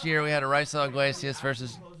 Last year, we had a Raisel Iglesias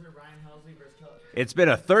versus... It's been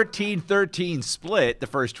a 13-13 split the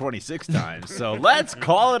first 26 times, so let's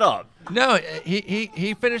call it up. No,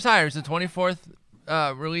 he finished higher. It's the 24th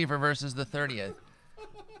reliever versus the 30th.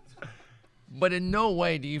 But in no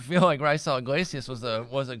way do you feel like Raisel Iglesias was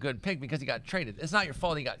a good pick because he got traded. It's not your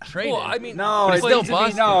fault he got traded. Well, I mean, No, But it's still still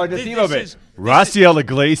busted. no, the This- theme of this it. is- Raciel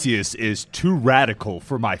Iglesias is too radical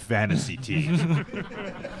for my fantasy team.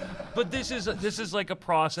 But this is like a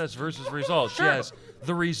process versus results. Yes,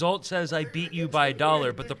 the result says I beat you by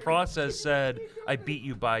 $1, but the process said I beat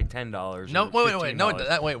you by $10. No, or wait. No,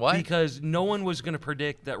 $15. wait, what? Because no one was going to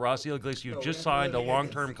predict that Raciel Iglesias, who just signed a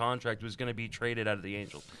long-term contract, was going to be traded out of the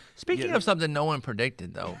Angels. Speaking of something no one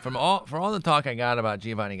predicted, though, for all the talk I got about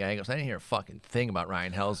Giovanni Gallegos, I didn't hear a fucking thing about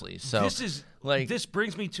Ryan Helsley. So This is Like this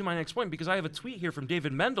brings me to my next point because I have a tweet here from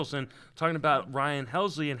David Mendelson talking about Ryan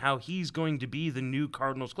Helsley and how he's going to be the new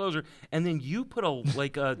Cardinals closer, and then you put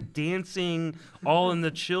a dancing All in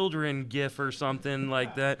the Children gif or something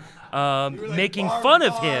like that, making fun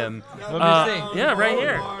of him. Yeah, right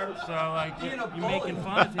here. So like you're making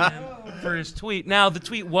fun of him for his tweet. Now the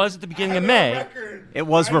tweet was at the beginning of May. It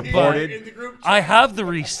was reported. I have the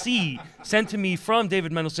receipt sent to me from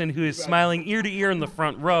David Mendelson, who is smiling ear to ear in the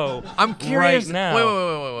front row. I'm curious. Right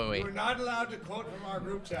now. Wait. We're not allowed to quote from our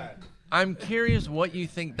group chat. I'm curious what you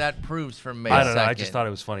think that proves from May 2nd. I don't know. I just thought it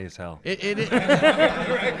was funny as hell.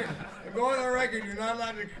 Go on the record. You're not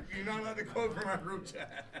allowed to quote from our group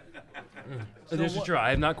chat. This is true. I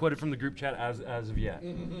have not quoted from the group chat as of yet.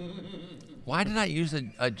 Why did I use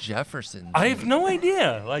a Jefferson? I have no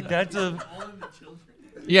idea. Like that's a.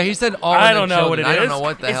 Yeah, he said all. I don't know what it is. I don't know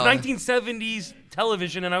what the it's hell. 1970s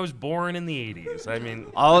television, and I was born in the 80s. I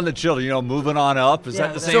mean, All in the Children, moving on up. Is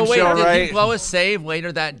that the same So wait, show, did right? he blow a save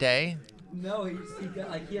later that day? No, he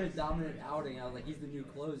had a dominant outing. I was like, he's the new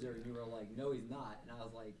closer, and you were like, no, he's not. And I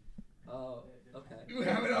was like, oh, okay. You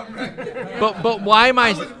have it on record. But why am I?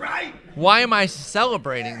 I was right. Why am I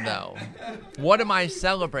celebrating though? What am I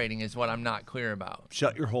celebrating is what I'm not clear about.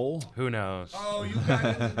 Shut your hole. who knows? Oh, you got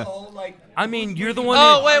into the whole I mean, you're the one.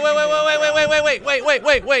 Oh that,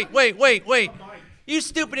 wait. You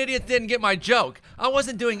stupid idiot didn't get my joke. I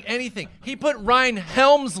wasn't doing anything. He put Ryan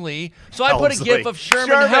Helmsley, so I put a gif of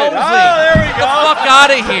Sherman Helmsley. Oh, there we Get go. the fuck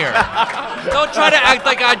out of here. Don't try to act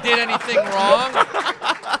like I did anything wrong.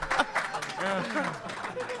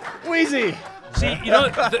 Wheezy. See, you know,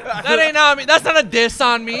 That ain't on me. That's not a diss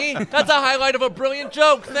on me. That's a highlight of a brilliant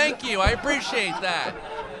joke. Thank you. I appreciate that.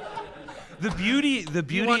 the beauty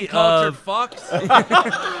You uncultured of fucks.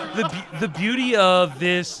 the beauty of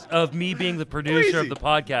this of me being the producer of the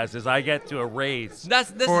podcast is I get to erase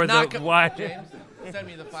This for is not. the why. James, send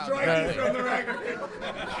me the file. Strike it from the record.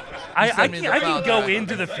 I send me the can file go back.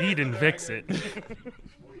 into the feed and fix it.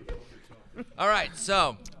 All right,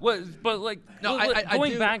 so But like, No, well, I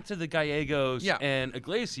going do- back to the Gallegos Yeah. and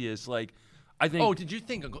Iglesias, like, I think. oh, did you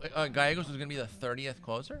think Gallegos was going to be the 30th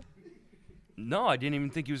closer? No, I didn't even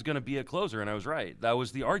think he was going to be a closer, and I was right. That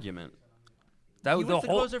was the argument. That He was was the the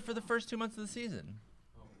whole. closer for the first 2 months of the season.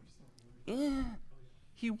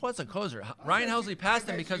 He was a closer. Ryan Helsley passed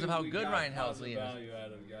him because of how good Ryan Helsley is.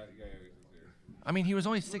 I mean, he was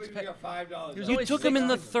only six. We got $5. He was You only took six- him in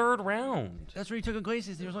the third round. That's where he took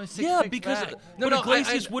Iglesias. He was only 6 Yeah, picks because back. but I-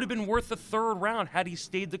 Iglesias would have been worth the third round had he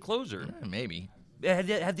stayed the closer. maybe.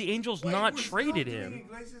 Had the Angels not traded him.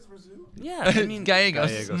 Iglesias for Zoo? Yeah, I mean,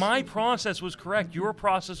 Gallegos. my process was correct. Your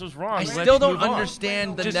process was wrong. I Let's still don't move on.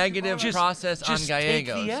 understand the Just- negative just- process on just take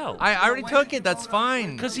the Gallegos. L. I already took it. That's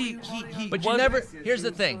fine. Because he But you was- never. Here's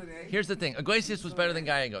the thing. Iglesias was better than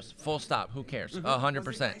Gallegos. Full stop. Who cares?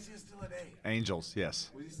 100%. Iglesias still an A. Angels, yes.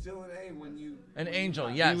 Was he still an A when you? An angel.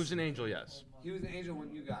 He Yes. was an Angel, yes. He was an Angel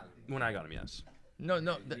when you got him. When I got him, yes. No.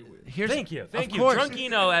 Here's. Thank you. Of course.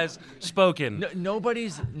 Drunkino has spoken.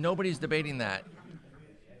 Nobody's debating that.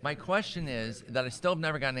 My question is that I still have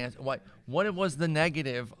never gotten an answer. What was the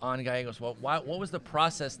negative on Gallegos? What was the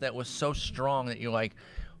process that was so strong that you're like,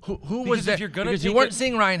 who was Because that? if you're gonna because you take weren't it-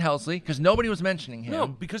 seeing Ryan Helsley because nobody was mentioning him. No,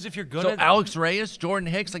 because if you're so gonna, Alex Reyes, Jordan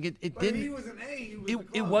Hicks, like it But if didn't. he was an A, he was the it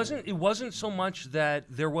closer. wasn't so much that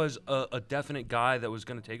there was a definite guy that was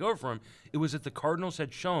going to take over for him. It was that the Cardinals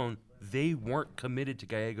had shown they weren't committed to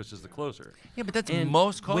Gallegos as the closer. Yeah, but that's And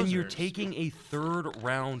most when you're closers. taking a third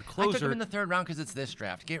round I took closer, him in the third round because it's this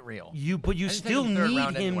draft. Get real. but you I didn't take still him third need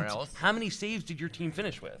round him. anywhere else. How many saves did your team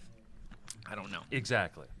finish with? I don't know.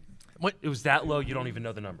 Exactly. What? It was that low. You don't even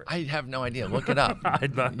know the number. I have no idea. Look it up.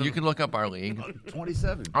 I'd not- You can look up our league.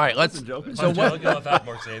 27. All right, let's. So what? You'll have had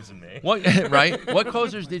more saves than me. What? Right? What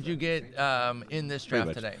closers did you get in this draft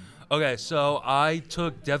much. today? Okay, so I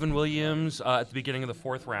took Devin Williams at the beginning of the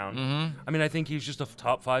fourth round. Mm-hmm. I mean, I think he's just a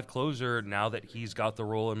top 5 closer now that he's got the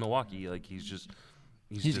role in Milwaukee. Like he's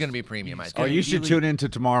He's going to be premium, I he's think. Oh, you should really- tune into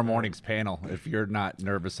tomorrow morning's panel if you're not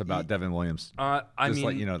nervous about Devin Williams. I Just mean,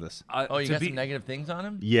 let you know this. Oh, you to got be- some negative things on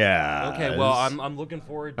him? Yeah. Okay, well, I'm looking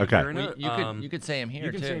forward to Okay. hearing Well, it. you could say him here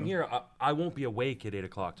You can too. say him here. I won't be awake at 8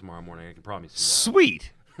 o'clock tomorrow morning. I can promise you.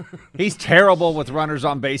 Sweet. He's terrible with runners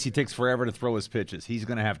on base. He takes forever to throw his pitches. He's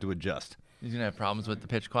going to have to adjust. He's gonna have problems with the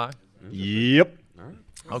pitch clock. Yep.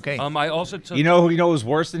 Okay. I also took. You know who's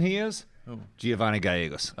worse than he is? Giovanni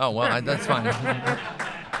Gallegos. Oh well, that's fine.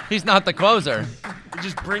 He's not the closer.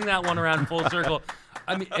 Just bring that one around full circle.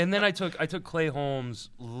 I mean, and then I took Clay Holmes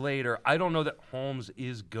later. I don't know that Holmes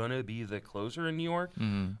is gonna be the closer in New York,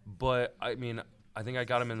 but I mean, I think I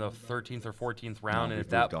got him in the 13th or 14th round, No, and at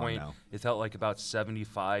he's that moved on point, now. it felt like about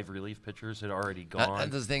 75 relief pitchers had already gone.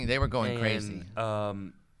 That's the thing. They were going crazy.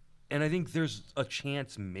 And I think there's a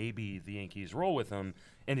chance maybe the Yankees roll with him.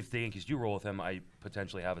 And if the Yankees do roll with him, I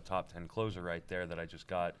potentially have a top 10 closer right there that I just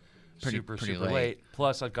got super pretty late. late.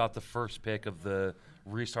 Plus, I've got the first pick of the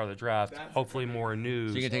restart of the draft. Hopefully, more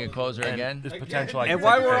news. So you can take a closer and again? There's potential. I And can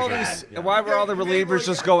why take a were all pick. these? Why were all the relievers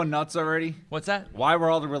just going nuts already? What's that? Why were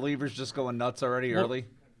all the relievers just going nuts already early?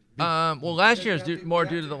 Well, last year's more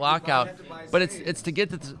due to the lockout, but it's to get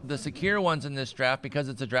the secure ones in this draft because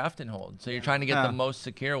it's a draft and hold. So you're trying to get the most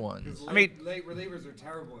secure ones. I mean, late relievers are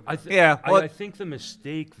terrible. Yeah, well- I think the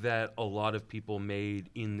mistake that a lot of people made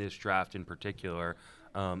in this draft in particular,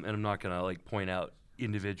 and I'm not gonna like point out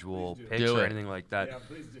individual picks Do or it. anything like that, Yeah,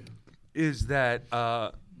 please do. is that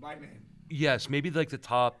My name. yes, maybe like the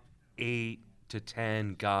top 8 to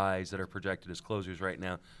 10 guys that are projected as closers right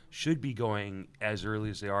now should be going as early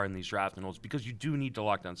as they are in these draft and holds because you do need to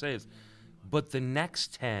lock down saves. But the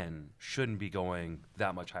next 10 shouldn't be going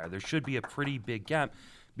that much higher. There should be a pretty big gap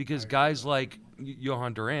because guys like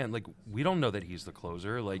Johan Durant, like we don't know that he's the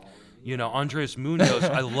closer. Like, you know, Andres Munoz,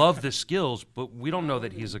 I love the skills, but we don't know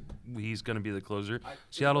that he's going to be the closer.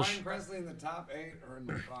 Seattle's Ryan Presley in the top 8 or in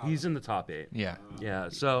the top? he's in the top 8. Yeah. Yeah.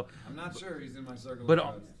 So I'm not sure he's in my circle. But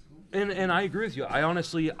of trust. and I agree with you. I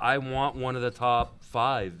honestly want one of the top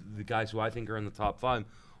 5, the guys who I think are in the top 5,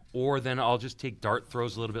 or then I'll just take dart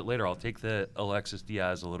throws a little bit later. I'll take the Alexis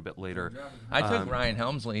Diaz a little bit later. I took Ryan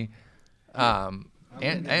Helmsley,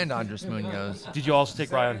 and Andres Munoz. Did you also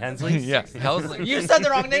take Ryan Hensley? Yeah, Helmsley. You said the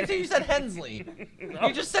wrong name too. You said Hensley.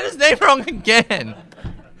 You just said his name wrong again.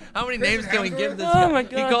 How many names can we give this guy? my He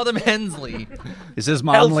God. called him Hensley. is his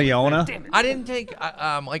mom Leona? I didn't take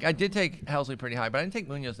I did take Helsley pretty high, but I didn't take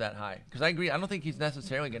Munoz that high because I agree. I don't think he's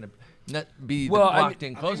necessarily going to be the Well, I mean-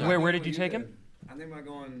 locked-in closer. Where did you take him? I think my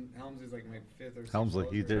going Helmsley's like my 5th or 6th. Helmsley,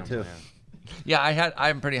 you did too. Yeah,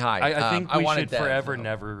 I'm pretty high. I think I we wanted should that, forever so.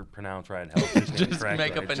 never pronounce Ryan Hensley's name Just correctly.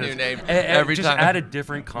 make up a Just- new name and every just time. add a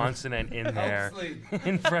different consonant in there.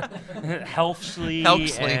 In front, Helfsley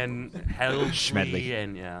Helpsley. and Helfsley Schmedley.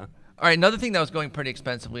 and yeah. All right, another thing that was going pretty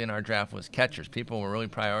expensively in our draft was catchers. People were really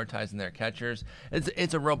prioritizing their catchers.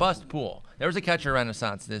 It's a robust pool. There was a catcher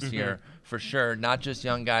renaissance this year for sure, not just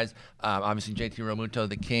young guys. Obviously, JT Realmuto,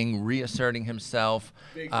 the king, reasserting himself.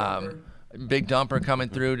 Big Dumper coming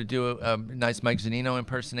through to do a nice Mike Zunino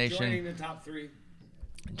impersonation. Joining the top 3.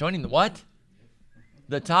 Joining the what?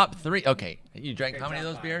 The top 3. Okay, you drank how many of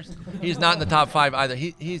those beers? He's not in the top 5 either.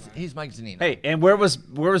 He's Mike Zunino. Hey, and where was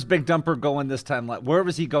Big Dumper going this time? Where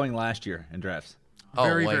was he going last year in drafts?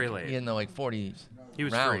 Very, like, very late. In the 40s. He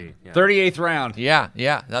was round. free. Yeah. 38th round. Yeah,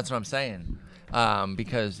 that's what I'm saying.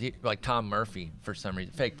 Because like Tom Murphy for some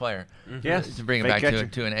reason, fake player. Yes. To bring it Fake back catcher.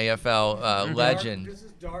 to an AFL legend. This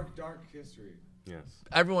is dark history. Yes.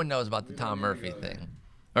 Everyone knows about the Tom Murphy thing,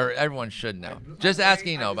 or everyone should know. Just ask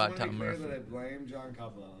Eno about Tom Murphy. That I blame John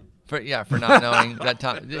Copeland. For not knowing that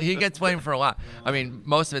Tom, he gets blamed for a lot. I mean,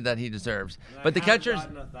 most of it that he deserves. But the catchers,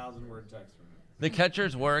 Gotten a 1,000-word text from him. the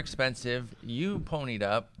catchers were expensive. You ponied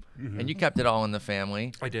up, and you kept it all in the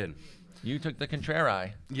family. I did. You took the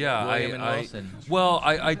Contreras. Yeah, William and Wilson.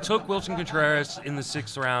 I took Wilson Contreras in the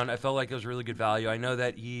 6th round. I felt like it was really good value. I know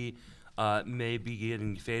that he may be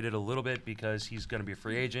getting faded a little bit because he's going to be a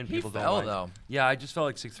free agent. He People don't fell, like. though. Yeah, I just felt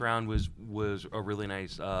like 6th round was a really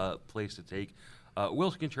nice place to take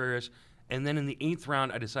Wilson Contreras. And then in the 8th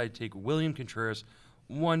round, I decided to take William Contreras.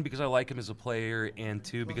 1, because I like him as a player, and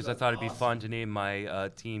 2, because I thought it'd be fun to name my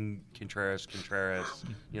team Contreras,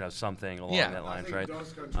 something along Yeah. that lines, I think right?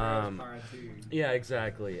 Dos Contreras Parati. Yeah,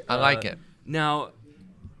 exactly. I like it. Now,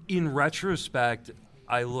 in retrospect,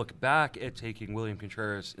 I look back at taking William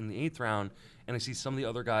Contreras in the 8th round, and I see some of the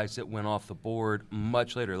other guys that went off the board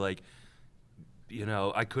much later. Like,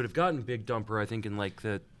 I could have gotten Big Dumper, I think, in like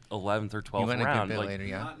the 11th or 12th You went a round. good bit like, later,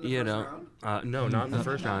 yeah. Not in the you first know, round? no, not in the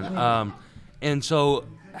first round. And so,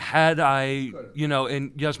 had I, and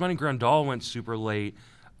Yasmani Grandal went super late.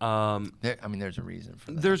 There's a reason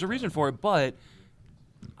for that. There's a reason for it, but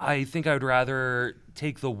I think I would rather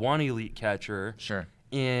take the one elite catcher. Sure.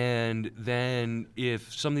 And then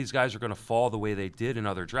if some of these guys are going to fall the way they did in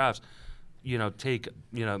other drafts,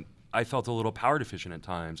 I felt a little power deficient at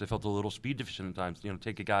times. I felt a little speed deficient at times.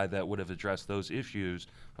 Take a guy that would have addressed those issues.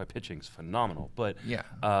 My pitching's phenomenal, but Yeah.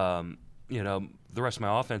 the rest of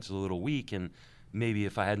my offense is a little weak, and maybe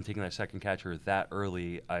if I hadn't taken that second catcher that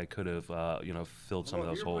early, I could have filled some of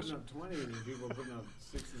those You're holes. putting up 20 and people are putting up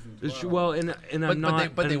 6s and It's- 12s. Well, and I'm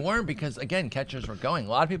not. But they and- weren't because again catchers were going. A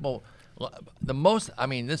lot of people,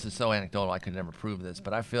 this is so anecdotal. I could never prove this,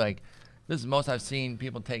 but I feel like This is the most I've seen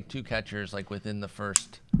people take 2 catchers like within the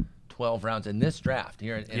first 12 rounds in this draft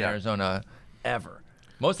here in Yeah. Arizona ever.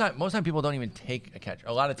 Most time people don't even take a catcher.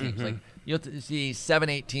 A lot of teams like you'll see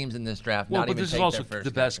 7-8 teams in this draft Well, not but even this take is also their first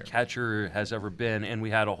the best catcher. catcher has ever been, and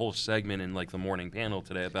we had a whole segment in like the morning panel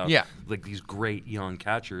today about Yeah. like these great young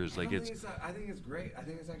catchers. Like I think it's great. I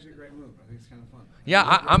think it's actually a great move. I think it's kind of fun. Yeah,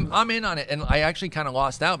 I'm in on it, and I actually kind of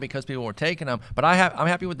lost out because people were taking them. But I'm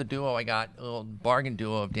happy with the duo I got, a little bargain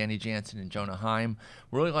duo of Danny Jansen and Jonah Heim.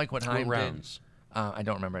 Really like what Heim rounds? did. I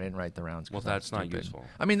don't remember. I didn't write the rounds. 'cause Well, I'm that's not stupid. useful.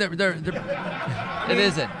 I mean, it isn't. It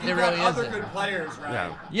really Other isn't. good players, right?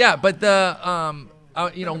 Yeah. Yeah, but the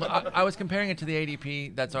I was comparing it to the ADP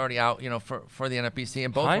that's already out, for the NFBC,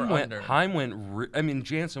 and both were under. Heim went. I mean,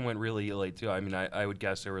 Jansen went really late too. I mean, I would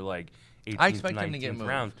guess they were like 18th, I expect him to 19th get moved.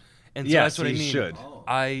 round. And so Yes, that's what I he mean. should.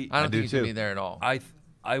 I don't do think he's gonna too. be there at all. I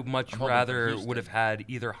much hoping for rather Houston. would have had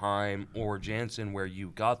either Heim or Jansen where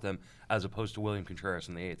you got them as opposed to William Contreras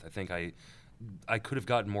in the 8th. I think I could have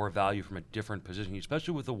gotten more value from a different position,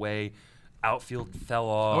 especially with the way outfield fell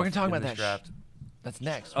off. We're gonna talk in about this that. draft. That's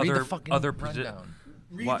next. Read the Other- fucking other rundown.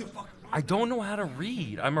 Read What? the fucking. I don't know how to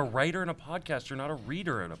read. I'm a writer and a podcaster, not a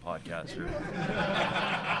reader and a podcaster.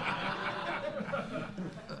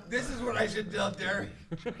 This is what I should tell Derek.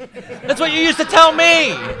 That's what you used to tell me.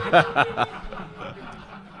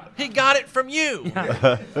 He got it from you.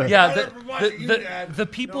 Yeah, never watched you, Dad. the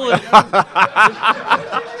people. No,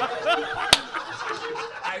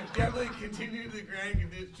 I definitely continued the grand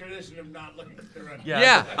tradition of not looking at the run.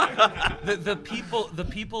 Yeah. the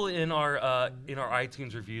people in our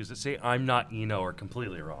iTunes reviews that say I'm not Eno are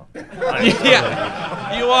completely wrong.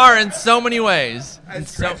 Yeah. You are in so many ways. I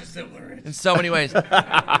scratch a similar itch. In so many ways.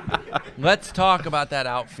 Let's talk about that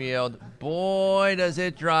outfield. Boy, does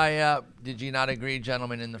it dry up. Did you not agree,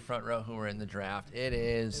 gentlemen in the front row who were in the draft? It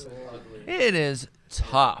is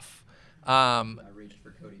tough. I reached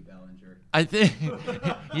for Cody Bellinger. I think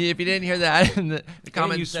if you didn't hear that in the And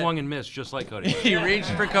comments, you swung and missed just like Cody. he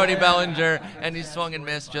reached for Cody Bellinger and he swung and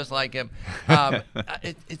missed just like him.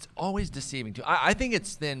 It's always deceiving too. I think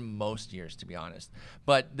it's thin most years, to be honest,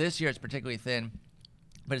 but this year it's particularly thin.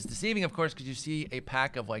 But it's deceiving, of course, because you see a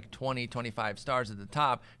pack of like 20, 25 stars at the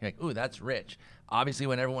top. You're like, ooh, that's rich. Obviously,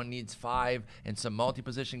 when everyone needs 5 and some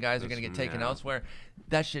multi-position guys are going to get taken elsewhere,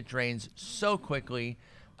 that shit drains so quickly.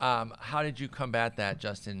 How did you combat that,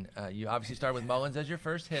 Justin? You obviously started with Mullins as your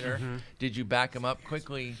first hitter. Did you back him up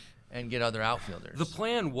quickly and get other outfielders? The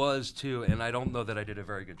plan was to, and I don't know that I did a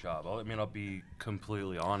very good job. I'll be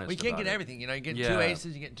completely honest. We can't about get it. everything. You're getting Yeah. 2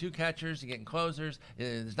 aces, you're getting 2 catchers, you're getting closers.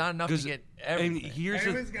 There's not enough to 'Cause- get and everything. here's the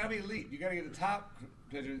Everybody's got to be elite. You got to get the top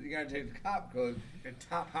pitchers. You got to take the top code, the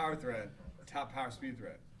top power thread, the top power speed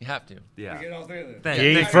thread. You have to. yeah. You get all 3 of them. Thank You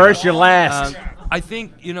you. eat first, you last. I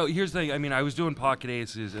think here's the thing. I mean, I was doing pocket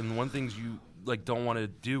aces, and one things you don't want to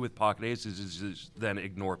do with pocket aces is then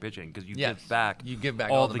ignore pitching because you Yes. give back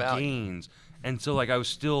all all the the value. gains, and so I was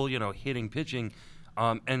still hitting pitching,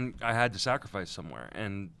 and I had to sacrifice somewhere,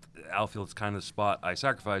 and outfield's kind of the spot I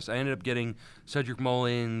sacrificed. I ended up getting Cedric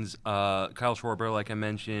Mullins, Kyle Schwarber, like I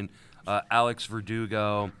mentioned, Alex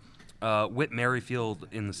Verdugo. Whit Merrifield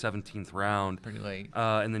in the 17th round. Pretty late.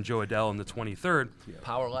 And then Joe Adell in the 23rd.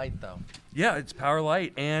 Power light, though. Yeah, it's power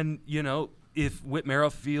light. And, if Whit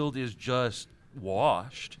Merrifield is just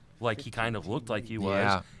washed, like he kind of looked like he was,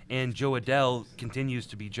 Yeah. and Joe Adell continues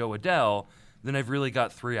to be Joe Adell, then I've really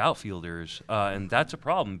got 3 outfilders. And that's a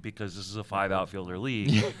problem because this is a 5 outfielder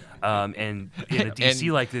league. And in a DC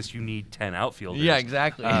And- like this, you need 10 outfielders. Yeah,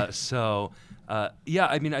 exactly. I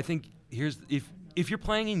mean, I think if you're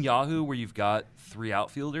playing in Yahoo where you've got 3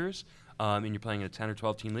 outfielders and you're playing in a 10 or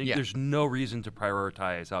 12 team league, Yeah. there's no reason to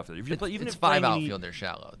prioritize outfielders. If you're It's even if 5 playing in outfielders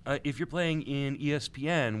shallow. if you're playing in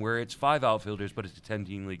ESPN where it's 5 outfielders but it's a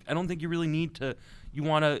 10-team league, I don't think you really need to. You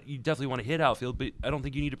definitely want to hit outfield, but I don't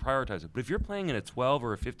think you need to prioritize it. But if you're playing in a 12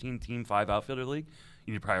 or a 15-team 5 outfielder league,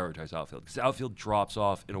 you need to prioritize outfield because outfield drops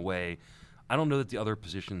off in a way I don't know that the other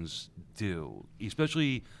positions do,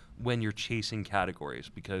 especially when you're chasing categories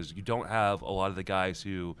because you don't have a lot of the guys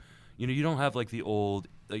who, you don't have like the old.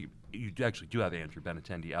 You actually do have Andrew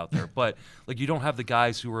Benintendi out there, but you don't have the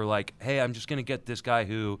guys who are like, hey, I'm just going to get this guy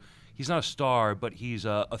who he's not a star, but he's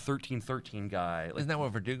a 13-13 guy. Isn't that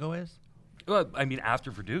what Verdugo is? Well, I mean, after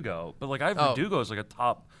Verdugo, but I have Oh. Verdugo as a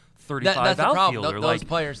top 35 That's the outfielder. problem. Those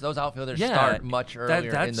players, those outfielders start much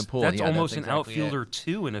earlier in the pool. That's Yeah, almost that's an exactly outfielder it.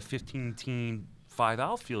 too in a 15-team 5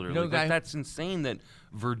 outfielder. You know, league. guy- That's insane that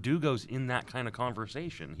Verdugo's in that kind of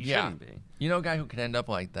conversation. He shouldn't be. You know, a guy who could end up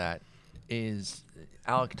like that is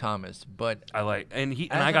Alec Thomas. But And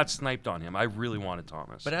As I a- got sniped on him. I really wanted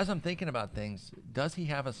Thomas. as I'm thinking about things, does he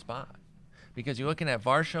have a spot? because you're looking at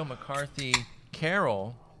Varsho, McCarthy,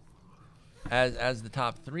 Carroll as the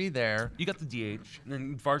top three there. You got the DH, and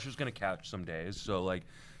then Varsho's going to catch some days, so like,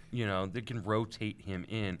 they can rotate him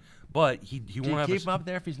in. But he Do won't you have keep him up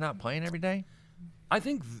there if he's not playing every day? I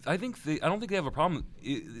don't think they have a problem.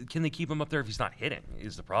 Can they keep him up there if he's not hitting?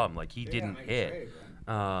 Is the problem? Like he didn't hit.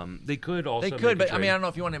 They could also. They could, make but a I mean, I trade. don't know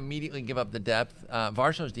if you want to immediately give up the depth.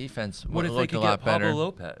 Varsho's defense What would if they look could a lot get Pablo better.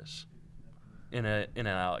 Lopez in an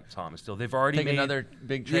Alec Thomas deal? They've already Take made another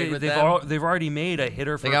big trade with they've them? they've already made a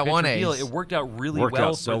hitter for They a got pitcher one deal. ace. It worked out really Worked well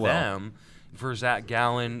out so for well. them, for Zach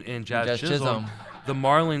Gallen and Jazz Jazz Chisholm. Chisholm. The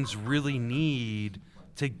Marlins really need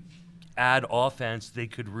to add offense. They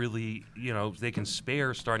could really, they can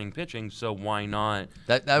spare starting pitching. So why not?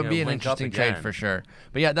 That would be an link up interesting trade again? for sure.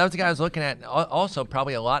 But yeah, that was the guy I was looking at. Also,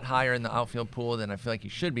 probably a lot higher in the outfield pool than I feel like he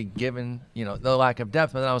should be, given the lack of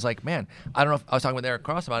depth. But then I was like, man, I don't know. I was talking with Eric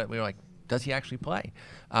Cross about it. We were like, does he actually play?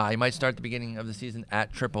 He might start the beginning of the season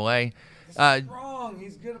at AAA. He's wrong.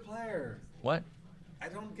 He's a good player. What? I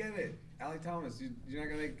don't get it. Alec Thomas, you're not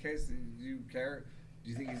going to make a case that you care?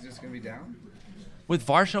 Do you think he's just going to be down? With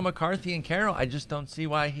Varsho, McCarthy, and Carroll, I just don't see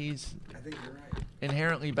why he's I think you're right.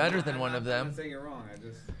 inherently better than one of I'm them. not saying you're wrong.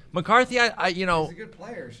 McCarthy, He's a good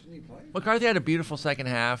player. Shouldn't he play? McCarthy had a beautiful second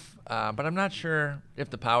half, but I'm not sure if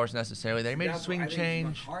the power's necessarily there. He made a That's swing why I think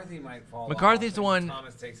change. McCarthy might fall McCarthy's off the and one-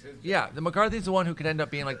 Thomas takes his job. Yeah, the McCarthy's the one who could end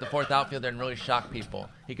up being like the fourth outfielder and really shock people.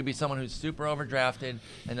 He could be someone who's super overdrafted,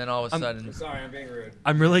 and then all of a sudden, Sorry, I'm being rude.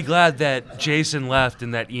 I'm really glad that Jason left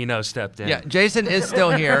and that Eno stepped in. yeah, Jason is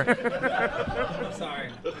still here. I'm sorry.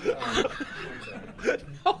 I'm sorry.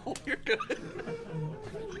 No, you're good.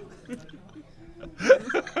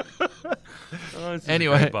 Oh, this is a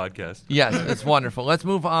Anyway. great podcast. Yes, it's wonderful. Let's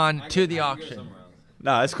move on to the auction.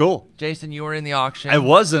 No, that's cool. Jason, you were in the auction. I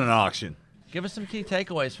was in an auction. Give us some key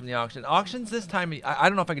takeaways from the auction. Auctions this time, I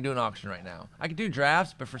don't know if I can do an auction right now. I could do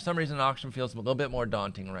drafts, but for some reason, an auction feels a little bit more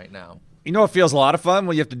daunting right now. You know what feels a lot of fun?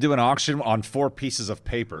 When you have to do an auction on 4 pieces of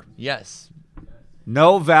paper. Yes.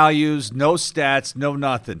 No values, no stats, no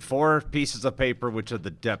nothing. 4 pieces of paper, which are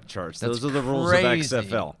the depth charts. That's Those are the rules crazy. of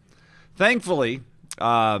XFL. Thankfully,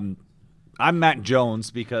 I'm Matt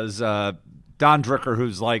Jones because Don Dricker,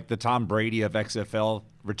 who's like the Tom Brady of XFL,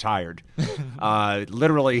 retired.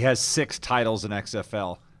 Literally has 6 titles in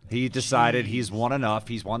XFL. He decided he's won enough.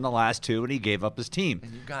 He's won the last 2, and he gave up his team.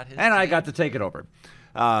 And you got his And I team. got to take it over.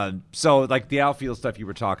 So, like the outfield stuff you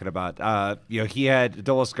were talking about, he had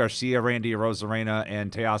Adolis Garcia, Randy Arozarena,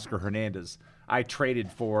 and Teoscar Hernandez. I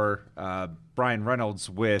traded for Brian Reynolds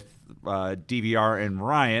with DVR and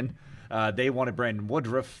Ryan. They wanted Brandon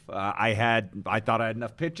Woodruff. I thought I had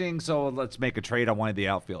enough pitching, so let's make a trade. I wanted the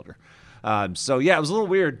outfielder. So yeah, it was a little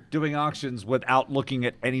weird doing auctions without looking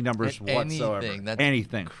at any numbers whatsoever. Anything. That's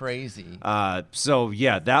Anything. crazy. So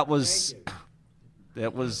yeah, that was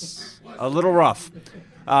a little rough.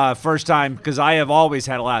 First time, because I have always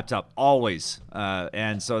had a laptop, always,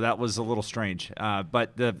 and so that was a little strange.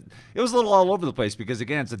 But it was a little all over the place because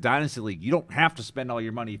again, it's a dynasty league. You don't have to spend all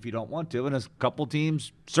your money if you don't want to, and a couple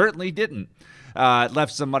teams certainly didn't.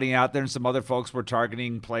 Left some money out there, and some other folks were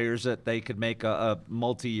targeting players that they could make a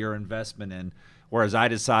multi-year investment in. Whereas I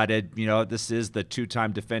decided, this is the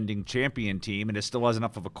 2-time defending champion team, and it still has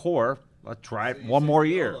enough of a core. Let's try it one more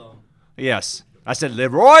year. Yes. I said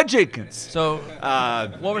Leroy Jenkins. So,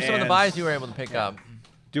 what were some of the and- buys you were able to pick up?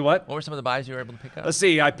 Do what? What were some of the buys you were able to pick up? Let's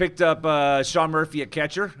see. I picked up Sean Murphy at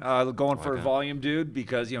catcher, going for a Okay. volume dude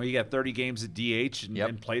because he got 30 games at DH and, Yep.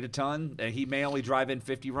 and played a ton. And he may only drive in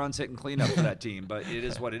 50 runs, hitting cleanup for that team, but it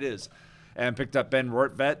is what it is. And picked up Ben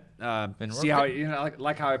Rortvet. See how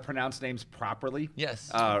like how I pronounce names properly. Yes.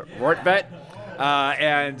 Rortvet,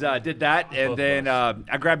 and did that. And then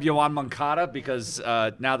I grabbed Yohan Moncada because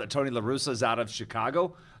now that Tony La Russa is out of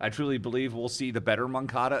Chicago, I truly believe we'll see the better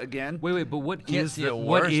Moncada again. Wait, but what Can't is see the a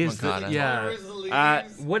what worse is Moncada. the yeah?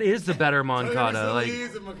 Uh, What is the better Moncada? Like,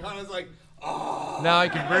 and Moncada's like, Now I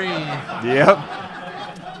can breathe.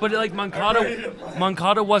 Yep. but like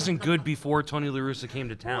Moncada wasn't good before Tony La Russa came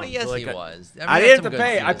to town. Well, yes, So, like, he was. I he had didn't have some to good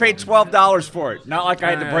pay. I seasons. paid $12 for it. Not like I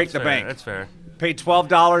had to break that's the fair, bank. That's fair. Paid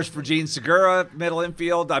 $12 for Gene Segura, middle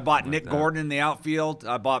infield. I bought Nick Gordon in the outfield.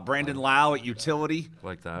 I bought Brandon Lau at utility.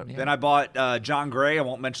 Like that. Then I bought John Gray. I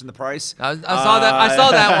won't mention the price. I saw that. I saw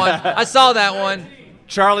that one. I saw that one.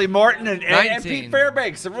 Charlie Morton and 19. Pete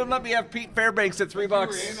Fairbanks. They wouldn't let me have Pete Fairbanks at $3.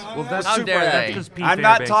 Well, that's How super dare that's they? because Pete I'm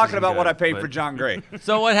not Fairbanks talking isn't about what good, I paid but- for John Gray.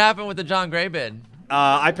 So what happened with the John Gray bid?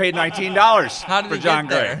 I paid $19 How did for he John get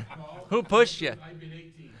there? Gray. Who pushed you?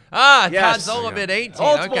 Ah, Yes. Todd Zola bid 18.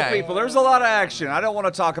 Multiple Okay. people. There's a lot of action. I don't want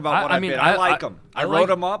to talk about what I bid. I like them. I wrote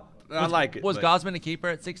them up. I like it. Was but- Gosman a keeper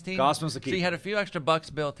at 16? Gosman's a So you keeper. had a few extra bucks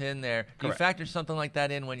built in there. Do you Correct. factor something like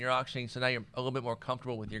that in when you're auctioning, so now you're a little bit more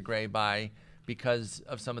comfortable with your gray buy because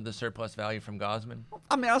of some of the surplus value from Gosman?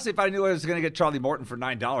 I mean, honestly, if I knew I was going to get Charlie Morton for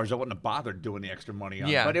 $9, I wouldn't have bothered doing the extra money on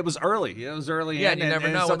it. Yeah. But it was early. Yeah, and you never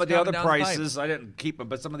know some what's of the other coming down the pipe. prices, I didn't keep them,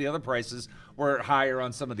 but some of the other prices were higher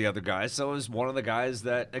on some of the other guys. So it was one of the guys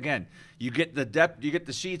that, again, you get the depth, you get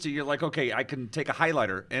the sheets, and you're like, okay, I can take a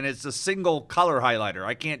highlighter, and it's a single color highlighter.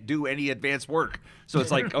 I can't do any advanced work. So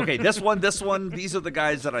it's like, okay, this one, these are the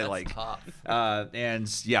guys that I like. tough. And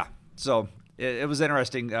yeah, so it was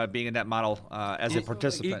interesting being in that model as a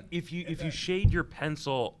participant. If you shade your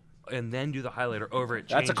pencil and then do the highlighter over it,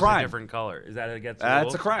 That's a changes crime. different color. Is that against the That's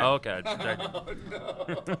rules? a crime. Oh, okay. Just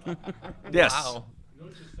checking. Yes. Wow. Note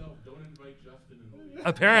yourself, don't invite Justin and Lee.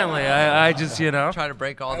 Apparently, I just Try to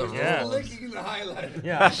break all the rules. Yeah. Licking the highlighter.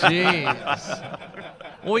 yeah. Jeez.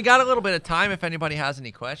 Well, we got a little bit of time. If anybody has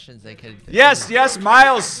any questions, they could. Yes,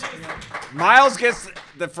 Miles. Miles gets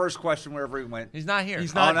the first question wherever he went. He's not here.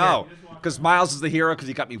 He's not Oh no, because Miles is the hero because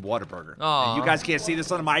he got me Whataburger. Aw. And you guys can't see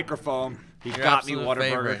this on the microphone. He Your got me absolute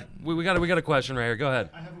Whataburger. favorite. We got a question right here. Go ahead.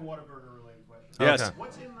 I have a Whataburger related question. Yes. Okay.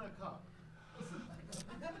 What's in the cup?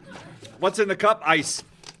 What's in the cup? Ice.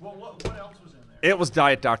 What else was in there? It was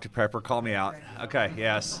Diet Dr Pepper. Call me out. Okay.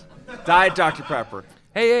 Yes. Diet Dr Pepper.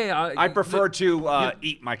 Hey, I prefer to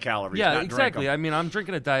eat my calories. Yeah, not drink exactly. 'em. I mean, I'm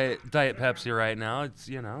drinking a diet Pepsi right now. It's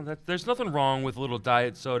there's nothing wrong with a little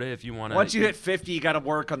diet soda if you want to. Once you hit 50, you got to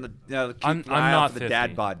work on the keep I'm an eye not out for the 50.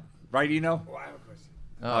 dad bod. Right, Eno? Oh, I have a question.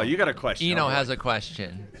 Oh, you got a question. Eno All right. has a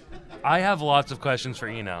question. I have lots of questions for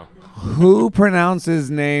Eno. Who pronounces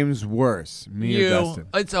names worse, me or You. Dustin?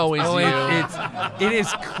 It's always Oh, you. it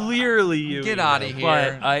is clearly you. Get Eno, outta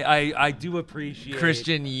here. But I do appreciate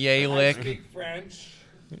Christian Yalick. Speak French.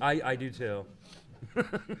 I do too.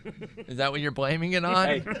 Is that what you're blaming it on?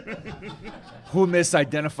 Hey, who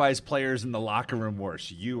misidentifies players in the locker room worse,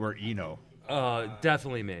 you or Eno?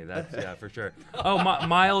 Definitely me. That's for sure. Oh,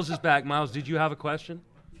 Miles is back. Miles, did you have a question?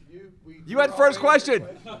 You had first question.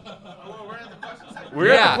 We're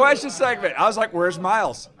at Yeah. the question segment. I was like, where's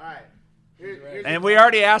Miles? All right. Here's And we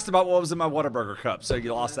already asked about what was in my Whataburger cup, so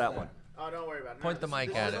you lost that one. oh, don't worry about it. Point the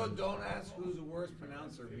mic at Also, him. don't ask who's the worst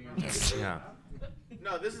pronouncer. Me or Dustin. Yeah.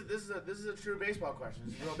 No, this is a true baseball question.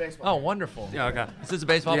 This is real baseball. Oh, wonderful. Yeah. Okay. This is a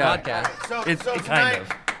baseball Yeah. podcast. So, It's so kind tonight,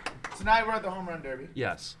 of. tonight we're at the home run derby.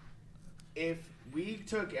 Yes. If we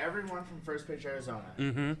took everyone from First Pitch Arizona,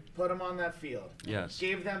 Mm-hmm. put them on that field, Yes.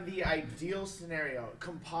 gave them the ideal scenario,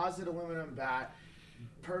 composite aluminum bat,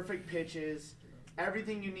 perfect pitches,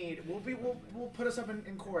 everything you need, we'll put us up in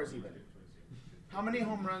cores even. How many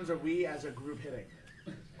home runs are we as a group hitting?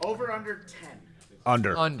 Over under 10.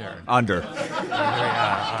 Under. Under. Under.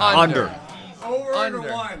 Under. Over Under.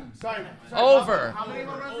 under 1. Sorry. Over. How many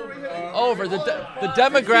home runs are we hitting? Over. The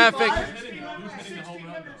demographic.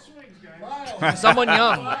 Someone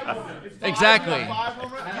young. Exactly. 5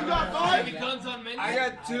 home runs? You got 5? Guns on Mendy. I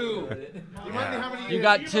got 2. Remind me how many You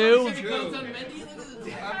got 2? Guns on Mendy.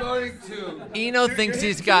 I'm voting 2. Eno thinks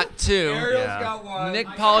he's got 2. Ariel's Yeah. got 1. Nick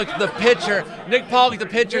Pollock, the pitcher. Nick Pollock, the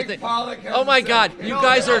pitcher. Nick Pollock has Oh my the God, second. you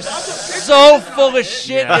guys are so full of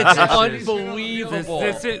shit. Yeah, It's this is- unbelievable.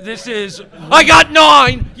 This is. I got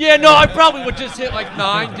 9. Yeah, no, I probably would just hit like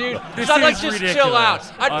 9, dude. This So I'd like is just chill ridiculous.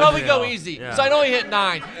 out. I'd probably go Unreal. easy. Yeah. So I'd only hit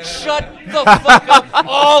 9. Shut the fuck up,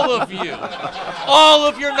 all of you. All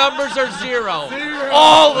of your numbers are 0.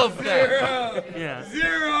 All of them. Yeah.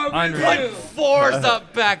 0. Unreal. Put 4s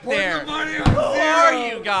up back there. Money on Who 0. are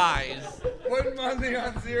you guys? Put money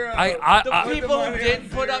on 0. The people money who on didn't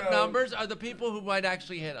put up 0. numbers are the people who might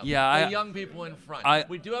actually hit them. Yeah, the young people in front.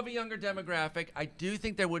 We do have a younger demographic. I do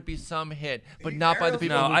think there would be some hit, but not by the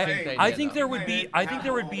people No, who think they I hit think them.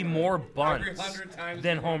 there would be more bunts 100 times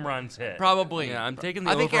than home runs hit. Probably. Yeah, I'm taking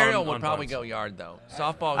the I think over Ariel on would probably bunts. go yard though.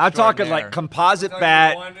 Softball. I'm talking extraordinaire. like composite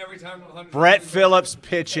bat, Every time 100 Brett Phillips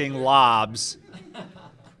pitching lobs,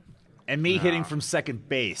 and me hitting from second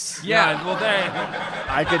base. Yeah. Well, there.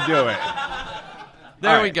 I could do it.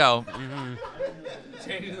 There All we right. go.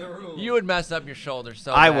 Changing the rules. You would mess up your shoulder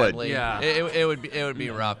so I would. badly. Yeah. It would be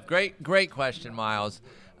rough. Great question, Miles.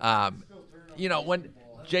 When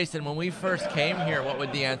Jason, when we first came here, what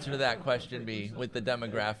would the answer to that question be with the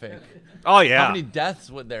demographic? Oh yeah. How many deaths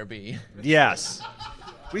would there be? Yes.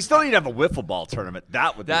 We still need to have a wiffle ball tournament.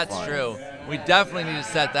 That would be That's fun. true. We definitely need to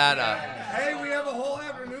set that up. Hey, we have a whole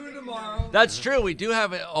afternoon tomorrow. That's true. We do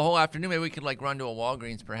have a whole afternoon. Maybe we could run to a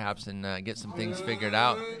Walgreens perhaps and get some things figured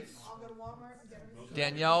out.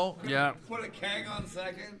 Danielle, Yeah. Put a keg on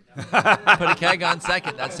second. put a keg on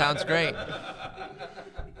second. That sounds great.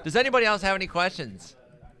 Does anybody else have any questions?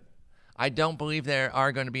 I don't believe there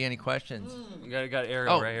are going to be any questions. We got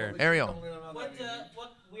Ariel Oh, right here. Ariel.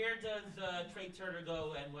 Where does Trey Turner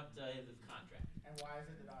go, and what is his contract? And why is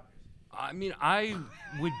it the Dodgers? I mean, I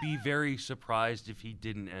would be very surprised if he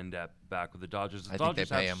didn't end up back with the Dodgers. The I think they Dodgers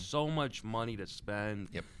pay have him. so much money to spend.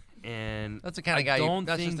 Yep. And That's the kind of I guy. don't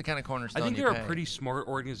That's think, just the kind of cornerstone. I think you they're pay. a pretty smart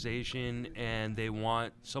organization, and they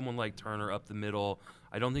want someone like Turner up the middle.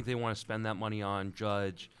 I don't think they want to spend that money on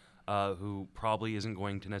Judge, who probably isn't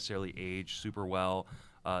going to necessarily age super well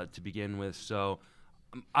to begin with. So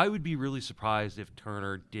I would be really surprised if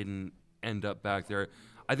Turner didn't end up back there.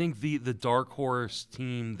 I think the dark horse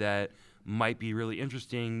team that might be really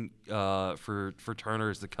interesting for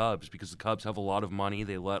Turner is the Cubs, because the Cubs have a lot of money.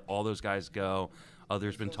 They let all those guys go.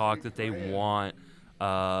 There's been talk that they want,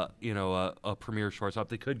 a premier shortstop.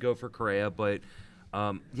 They could go for Correa, but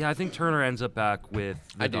I think Turner ends up back with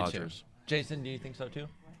the I do Dodgers. too. Jason, do you think so too?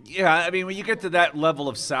 Yeah, I mean, when you get to that level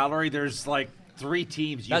of salary, there's like 3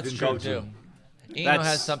 teams you That's can true go too. to. Eno That's-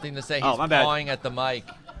 has something to say. Oh, He's my bad. pawing at the mic.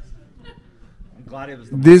 I'm glad it was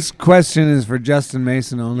This question is for Justin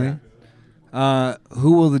Mason only.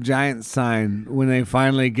 Who will the Giants sign when they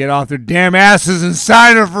finally get off their damn asses and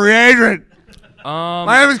sign a free agent?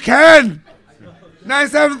 My name is Ken.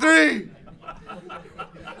 973.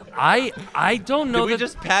 I don't know Did we that.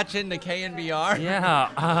 just patch into KNBR? Yeah,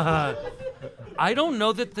 I don't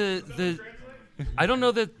know that I don't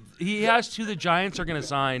know that he asked who the Giants are going to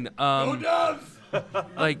sign.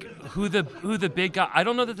 Like who the big guy? I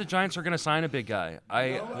don't know that the Giants are going to sign a big guy.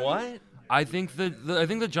 What? I think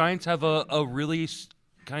the Giants have a really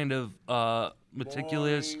kind of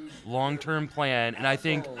meticulous long-term plan, and I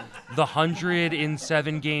think the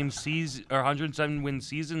 107 game season or 107 win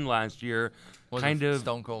season last year Was kind it of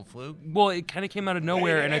Stone Cold Fluke? well, it kind of came out of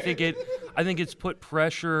nowhere, and I think it's put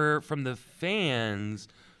pressure from the fans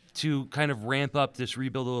to kind of ramp up this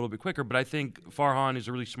rebuild a little bit quicker. But I think Farhan is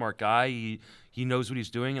a really smart guy. He knows what he's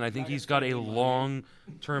doing, and I think he's got a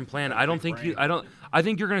long-term plan. I think you're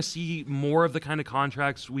going to see more of the kind of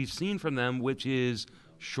contracts we've seen from them, which is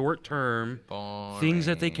short-term things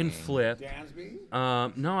that they can flip.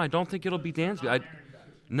 Dansby? No, I don't think it'll be Dansby.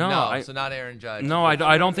 So not Aaron Judge. No, I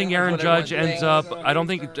don't think Aaron That's what Judge everyone ends thinks. up. I don't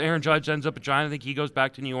think Aaron Judge ends up at Giants. I think he goes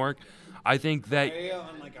back to New York. I think that.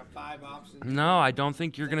 No, I don't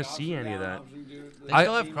think you're going to see any of that. They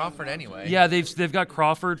still have Crawford anyway. Yeah, they've got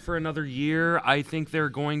Crawford for another year. I think they're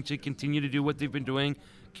going to continue to do what they've been doing,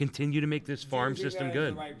 continue to make this farm system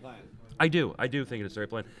good. I do think it's the right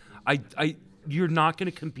plan. You're not going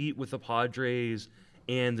to compete with the Padres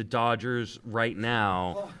and the Dodgers right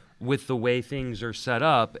now with the way things are set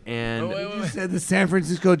up. And You said the San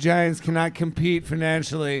Francisco Giants cannot compete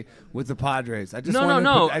financially with the Padres. I just no, wanted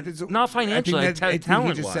no, to put, not financially. I think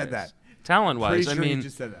Talent-wise. he just said that. Talent-wise, Pretty sure I mean, he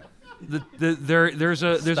just said that. there's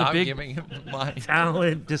a Stop big giving him money.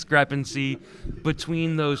 talent discrepancy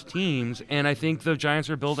between those teams, and I think the Giants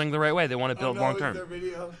are building the right way. They want to build long term.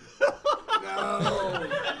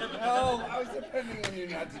 No, I was depending on you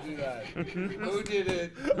not to do that. Who did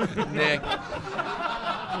it? Nick.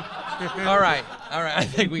 All right. I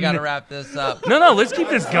think we got to wrap this up. No, let's keep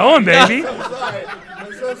this going, baby.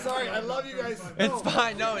 I'm so sorry. I love you guys. It's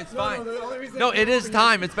fine. No, it's fine. the only reason No, it is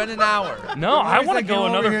time. It's been an hour. No, I want to go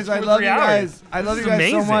another 2 or 3 I love you hours. guys. I love This you is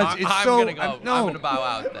guys so amazing. much. It's I'm so gonna go. I'm- I'm no, gonna bow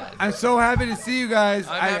out then. I'm so happy to see you guys.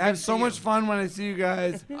 I'm I happy have to so see much you. fun when I see you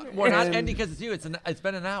guys. We're not And- ending because it's you. It's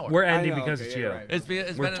been an hour. We're ending know, because okay, it's yeah, you. you're right. it's We're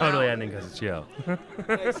been an totally hour. ending because it's you.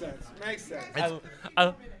 Makes sense. Makes sense.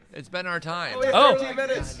 It's been our time. We have Oh. 13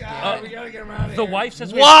 minutes. God, we gotta get him out of The here. wife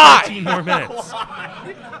says we Why? have 13 more minutes. Because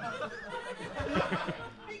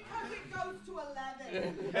it goes to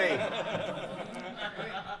 11. Hey, Have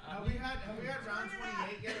we had round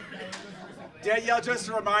 28 yet? Danielle, just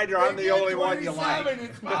a reminder, I'm the only one you like.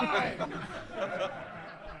 It's fine.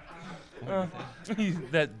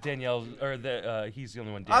 That Danielle, or that he's the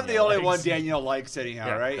only one. I'm the Danielle only one likes. Danielle likes anyhow,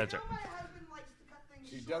 Yeah, right? that's right. My husband likes to cut things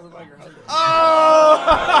She short. doesn't like her husband.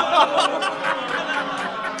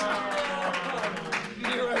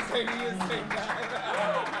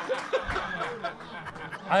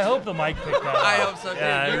 I hope the mic picked that up. I hope so too.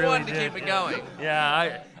 Yeah, I you really wanted to did. keep it going.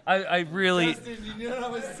 Yeah, I really. Justin, you know what I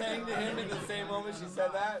was saying to him in the same moment she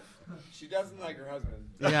said that? She doesn't like her husband.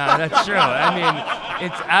 Yeah, that's true. I mean,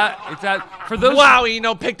 it's at for those. Wow,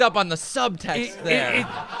 picked up on the subtext there.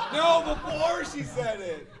 No, before she said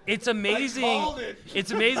it. It's amazing. called it.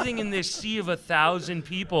 It's amazing in this sea of 1,000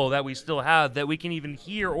 people that we still have that we can even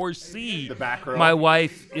hear or see The back row. my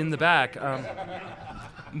wife in the back.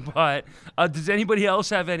 But does anybody else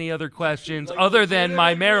have any other questions other than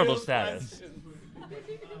my marital status? What do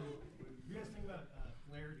you guys think about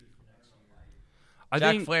Flaherty for next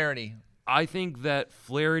Jack Flaherty. I think that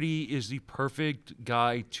Flaherty is the perfect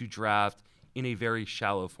guy to draft in a very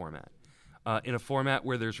shallow format. In a format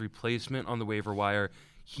where there's replacement on the waiver wire.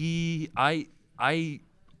 I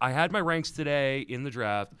had my ranks today in the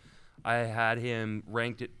draft. I had him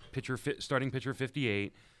ranked at starting pitcher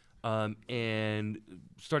 58, and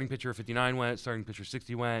starting pitcher 59 went, starting pitcher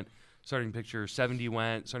 60 went, starting pitcher 70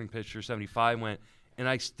 went, starting pitcher 75 went, and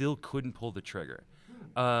I still couldn't pull the trigger.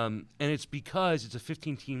 And it's because it's a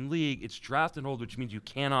 15-team league. It's draft and hold, which means you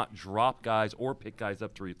cannot drop guys or pick guys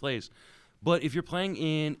up to replace. But if you're playing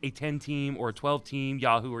in a 10-team or a 12-team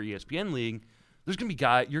Yahoo or ESPN league, there's going to be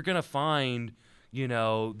guys you're going to find,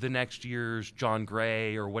 the next year's John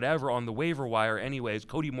Gray or whatever on the waiver wire anyways.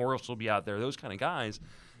 Cody Morris will be out there, those kind of guys.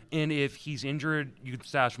 And if he's injured, you can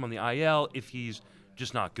stash him on the IL. If he's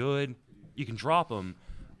just not good, you can drop him.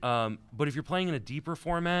 But if you're playing in a deeper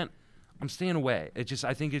format, I'm staying away.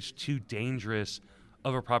 I think it's too dangerous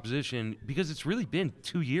of a proposition because it's really been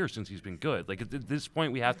 2 years since he's been good. Like at this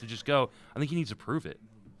point, we have to just go. I think he needs to prove it.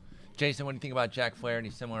 Jason, what do you think about Jack Flaherty?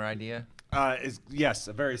 Similar idea? Yes,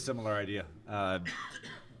 a very similar idea. Yeah,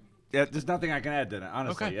 there's nothing I can add to that,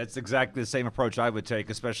 honestly. Okay. It's exactly the same approach I would take,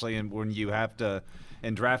 especially when you have to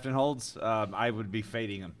in draft and holds. I would be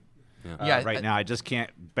fading him. Right now. I just can't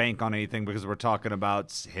bank on anything because we're talking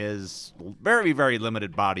about his very, very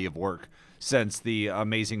limited body of work since the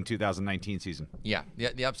amazing 2019 season. Yeah,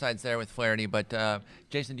 the upside's there with Flaherty, but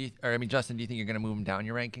Justin, do you think you're going to move him down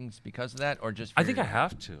your rankings because of that, or just? I think I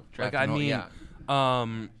have to. Draft Like, I and hold? mean, yeah.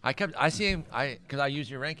 I see him. Because I use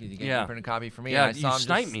your rankings. You can print a copy for me. Yeah, I saw you him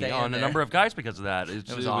sniped just me on there. a number of guys because of that.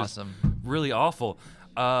 It was awesome. Really awful.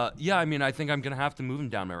 I mean, I think I'm going to have to move him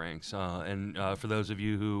down my ranks. And for those of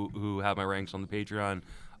you who have my ranks on the Patreon,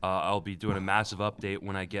 I'll be doing a massive update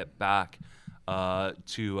when I get back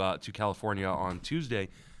to California on Tuesday.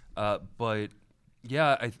 But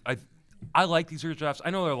yeah, I like these early drafts. I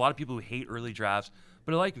know there are a lot of people who hate early drafts,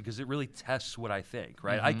 but I like it because it really tests what I think,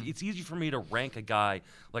 right? Mm-hmm. It's easy for me to rank a guy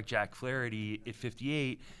like Jack Flaherty at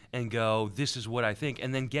 58 and go, this is what I think,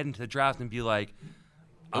 and then get into the draft and be like,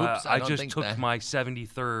 Oops, I don't just think took that. my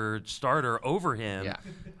 73rd starter over him. Yeah.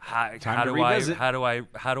 How Time to do I revisit. how do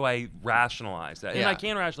I rationalize that? And Yeah. I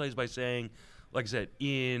can rationalize by saying, like I said,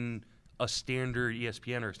 in a standard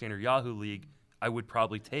ESPN or a standard Yahoo league, I would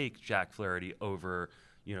probably take Jack Flaherty over,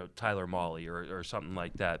 Tyler Mahle or something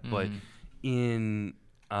like that. But in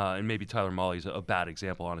and maybe Tyler Mahle's a bad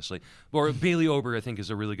example, honestly. Or Bailey Ober, I think, is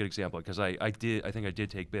a really good example because I think I did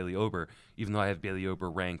take Bailey Ober, even though I have Bailey Ober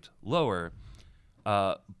ranked lower.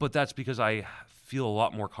 But that's because I feel a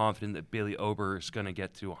lot more confident that Bailey Ober is going to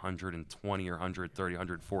get to 120 or 130,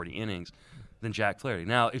 140 innings than Jack Flaherty.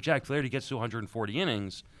 Now, if Jack Flaherty gets to 140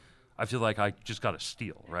 innings, I feel like I just got a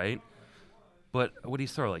steal, right? But what did he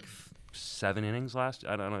throw, like 7 innings last?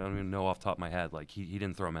 I don't even know off the top of my head. Like, he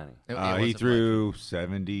didn't throw many. It He wasn't threw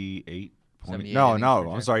 78. 78 No, innings for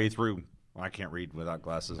I'm Jack. sorry. He threw. Well, I can't read without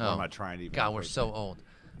glasses. What Oh. am I trying to even? God, we're so old.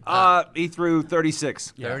 He threw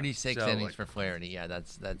 36. Yeah. 36 So, innings like- for Flaherty. Yeah,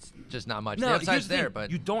 that's just not much. No, the here's upside's the thing. there, but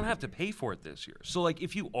you don't have to pay for it this year. So, like,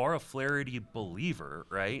 if you are a Flaherty believer,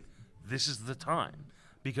 right, this is the time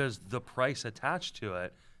because the price attached to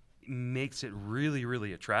it makes it really,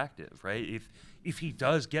 really attractive, right? If he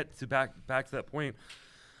does get to back to that point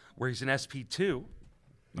where he's an SP2,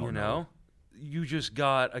 you just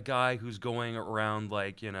got a guy who's going around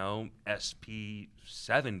like SP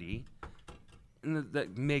 70. And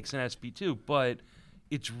that makes an SP2, but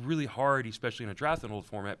it's really hard, especially in a draft and hold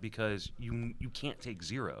format, because you can't take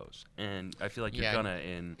zeros, and I feel like you're Yeah, gonna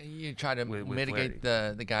in. you try to with mitigate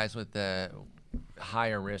the guys with the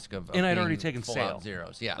higher risk of And I'd being already taken full Sale. out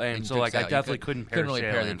zeros. Yeah, And you so, took like, I Sale. You definitely couldn't pair really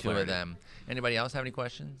Sale pair the and two of Flaherty. them. Anybody else have any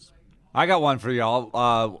questions? I got one for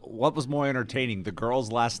y'all. What was more entertaining, the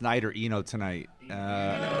girls last night or Eno tonight? All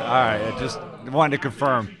right, I just wanted to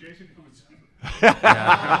confirm.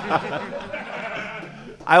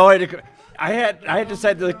 I had to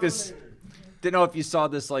say like this. Didn't know if you saw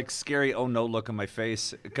this like scary oh no look on my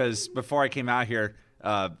face because before I came out here,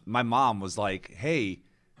 my mom was like, "Hey,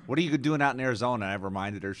 what are you doing out in Arizona?" I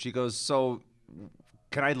reminded her. She goes, "So,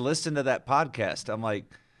 can I listen to that podcast?" I'm like,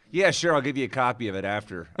 "Yeah, sure. I'll give you a copy of it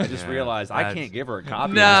after." I just realized I can't give her a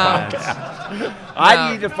copy. No. Of this podcast.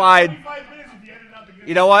 I need to find.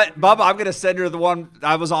 You know what, Bubba? I'm gonna send her the one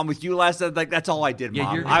I was on with you last night. Like that's all I did,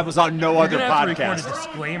 Mom. I was on no other You're gonna have to record a podcast.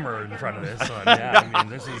 disclaimer in front of this one. Yeah, I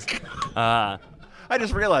mean, this is. I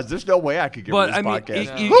just realized there's no way I could give But, her this I mean,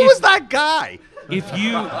 podcast. if- Who was that guy?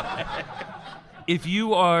 If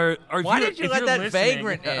you are, or Why if did you if let you're that listening-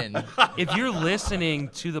 vagrant in? If you're listening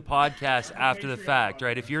to the podcast after the fact,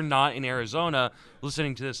 right? If you're not in Arizona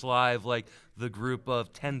listening to this live, like the group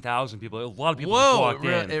of 10,000 people. A lot of people Whoa, just walked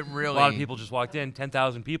in. it really- A lot of people just walked in.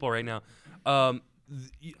 10,000 people right now.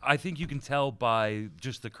 I think you can tell by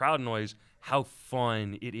just the crowd noise how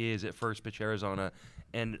fun it is at First Pitch Arizona,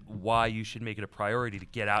 and why you should make it a priority to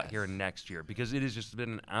get out here next year, because it has just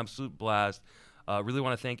been an absolute blast. Really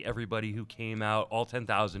want to thank everybody who came out, all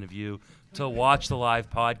 10,000 of you, to watch the live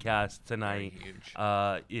podcast tonight.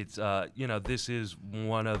 It's this is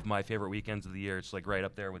one of my favorite weekends of the year. It's like right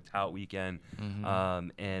up there with Tout Weekend,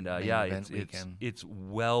 it's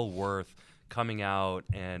well worth coming out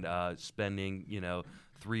and spending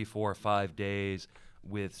 3, 4, 5 days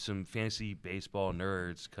with some fantasy baseball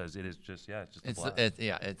nerds, because it is just it's just a blast.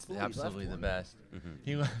 It's absolutely the best.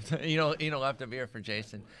 You left a beer for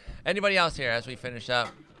Jason. Anybody else here as we finish up?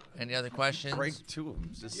 Any other questions? Greg, two of them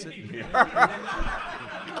just sitting here.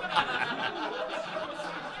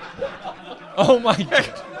 Oh my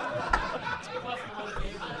God!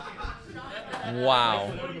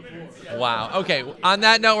 Wow. Okay. On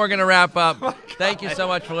that note, we're gonna wrap up. Thank you so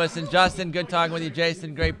much for listening, Justin. Good talking with you,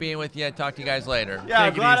 Jason. Great being with you. Talk to you guys later. Yeah,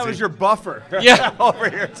 I'm glad I was your buffer. Yeah. Over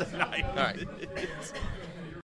here tonight. All right.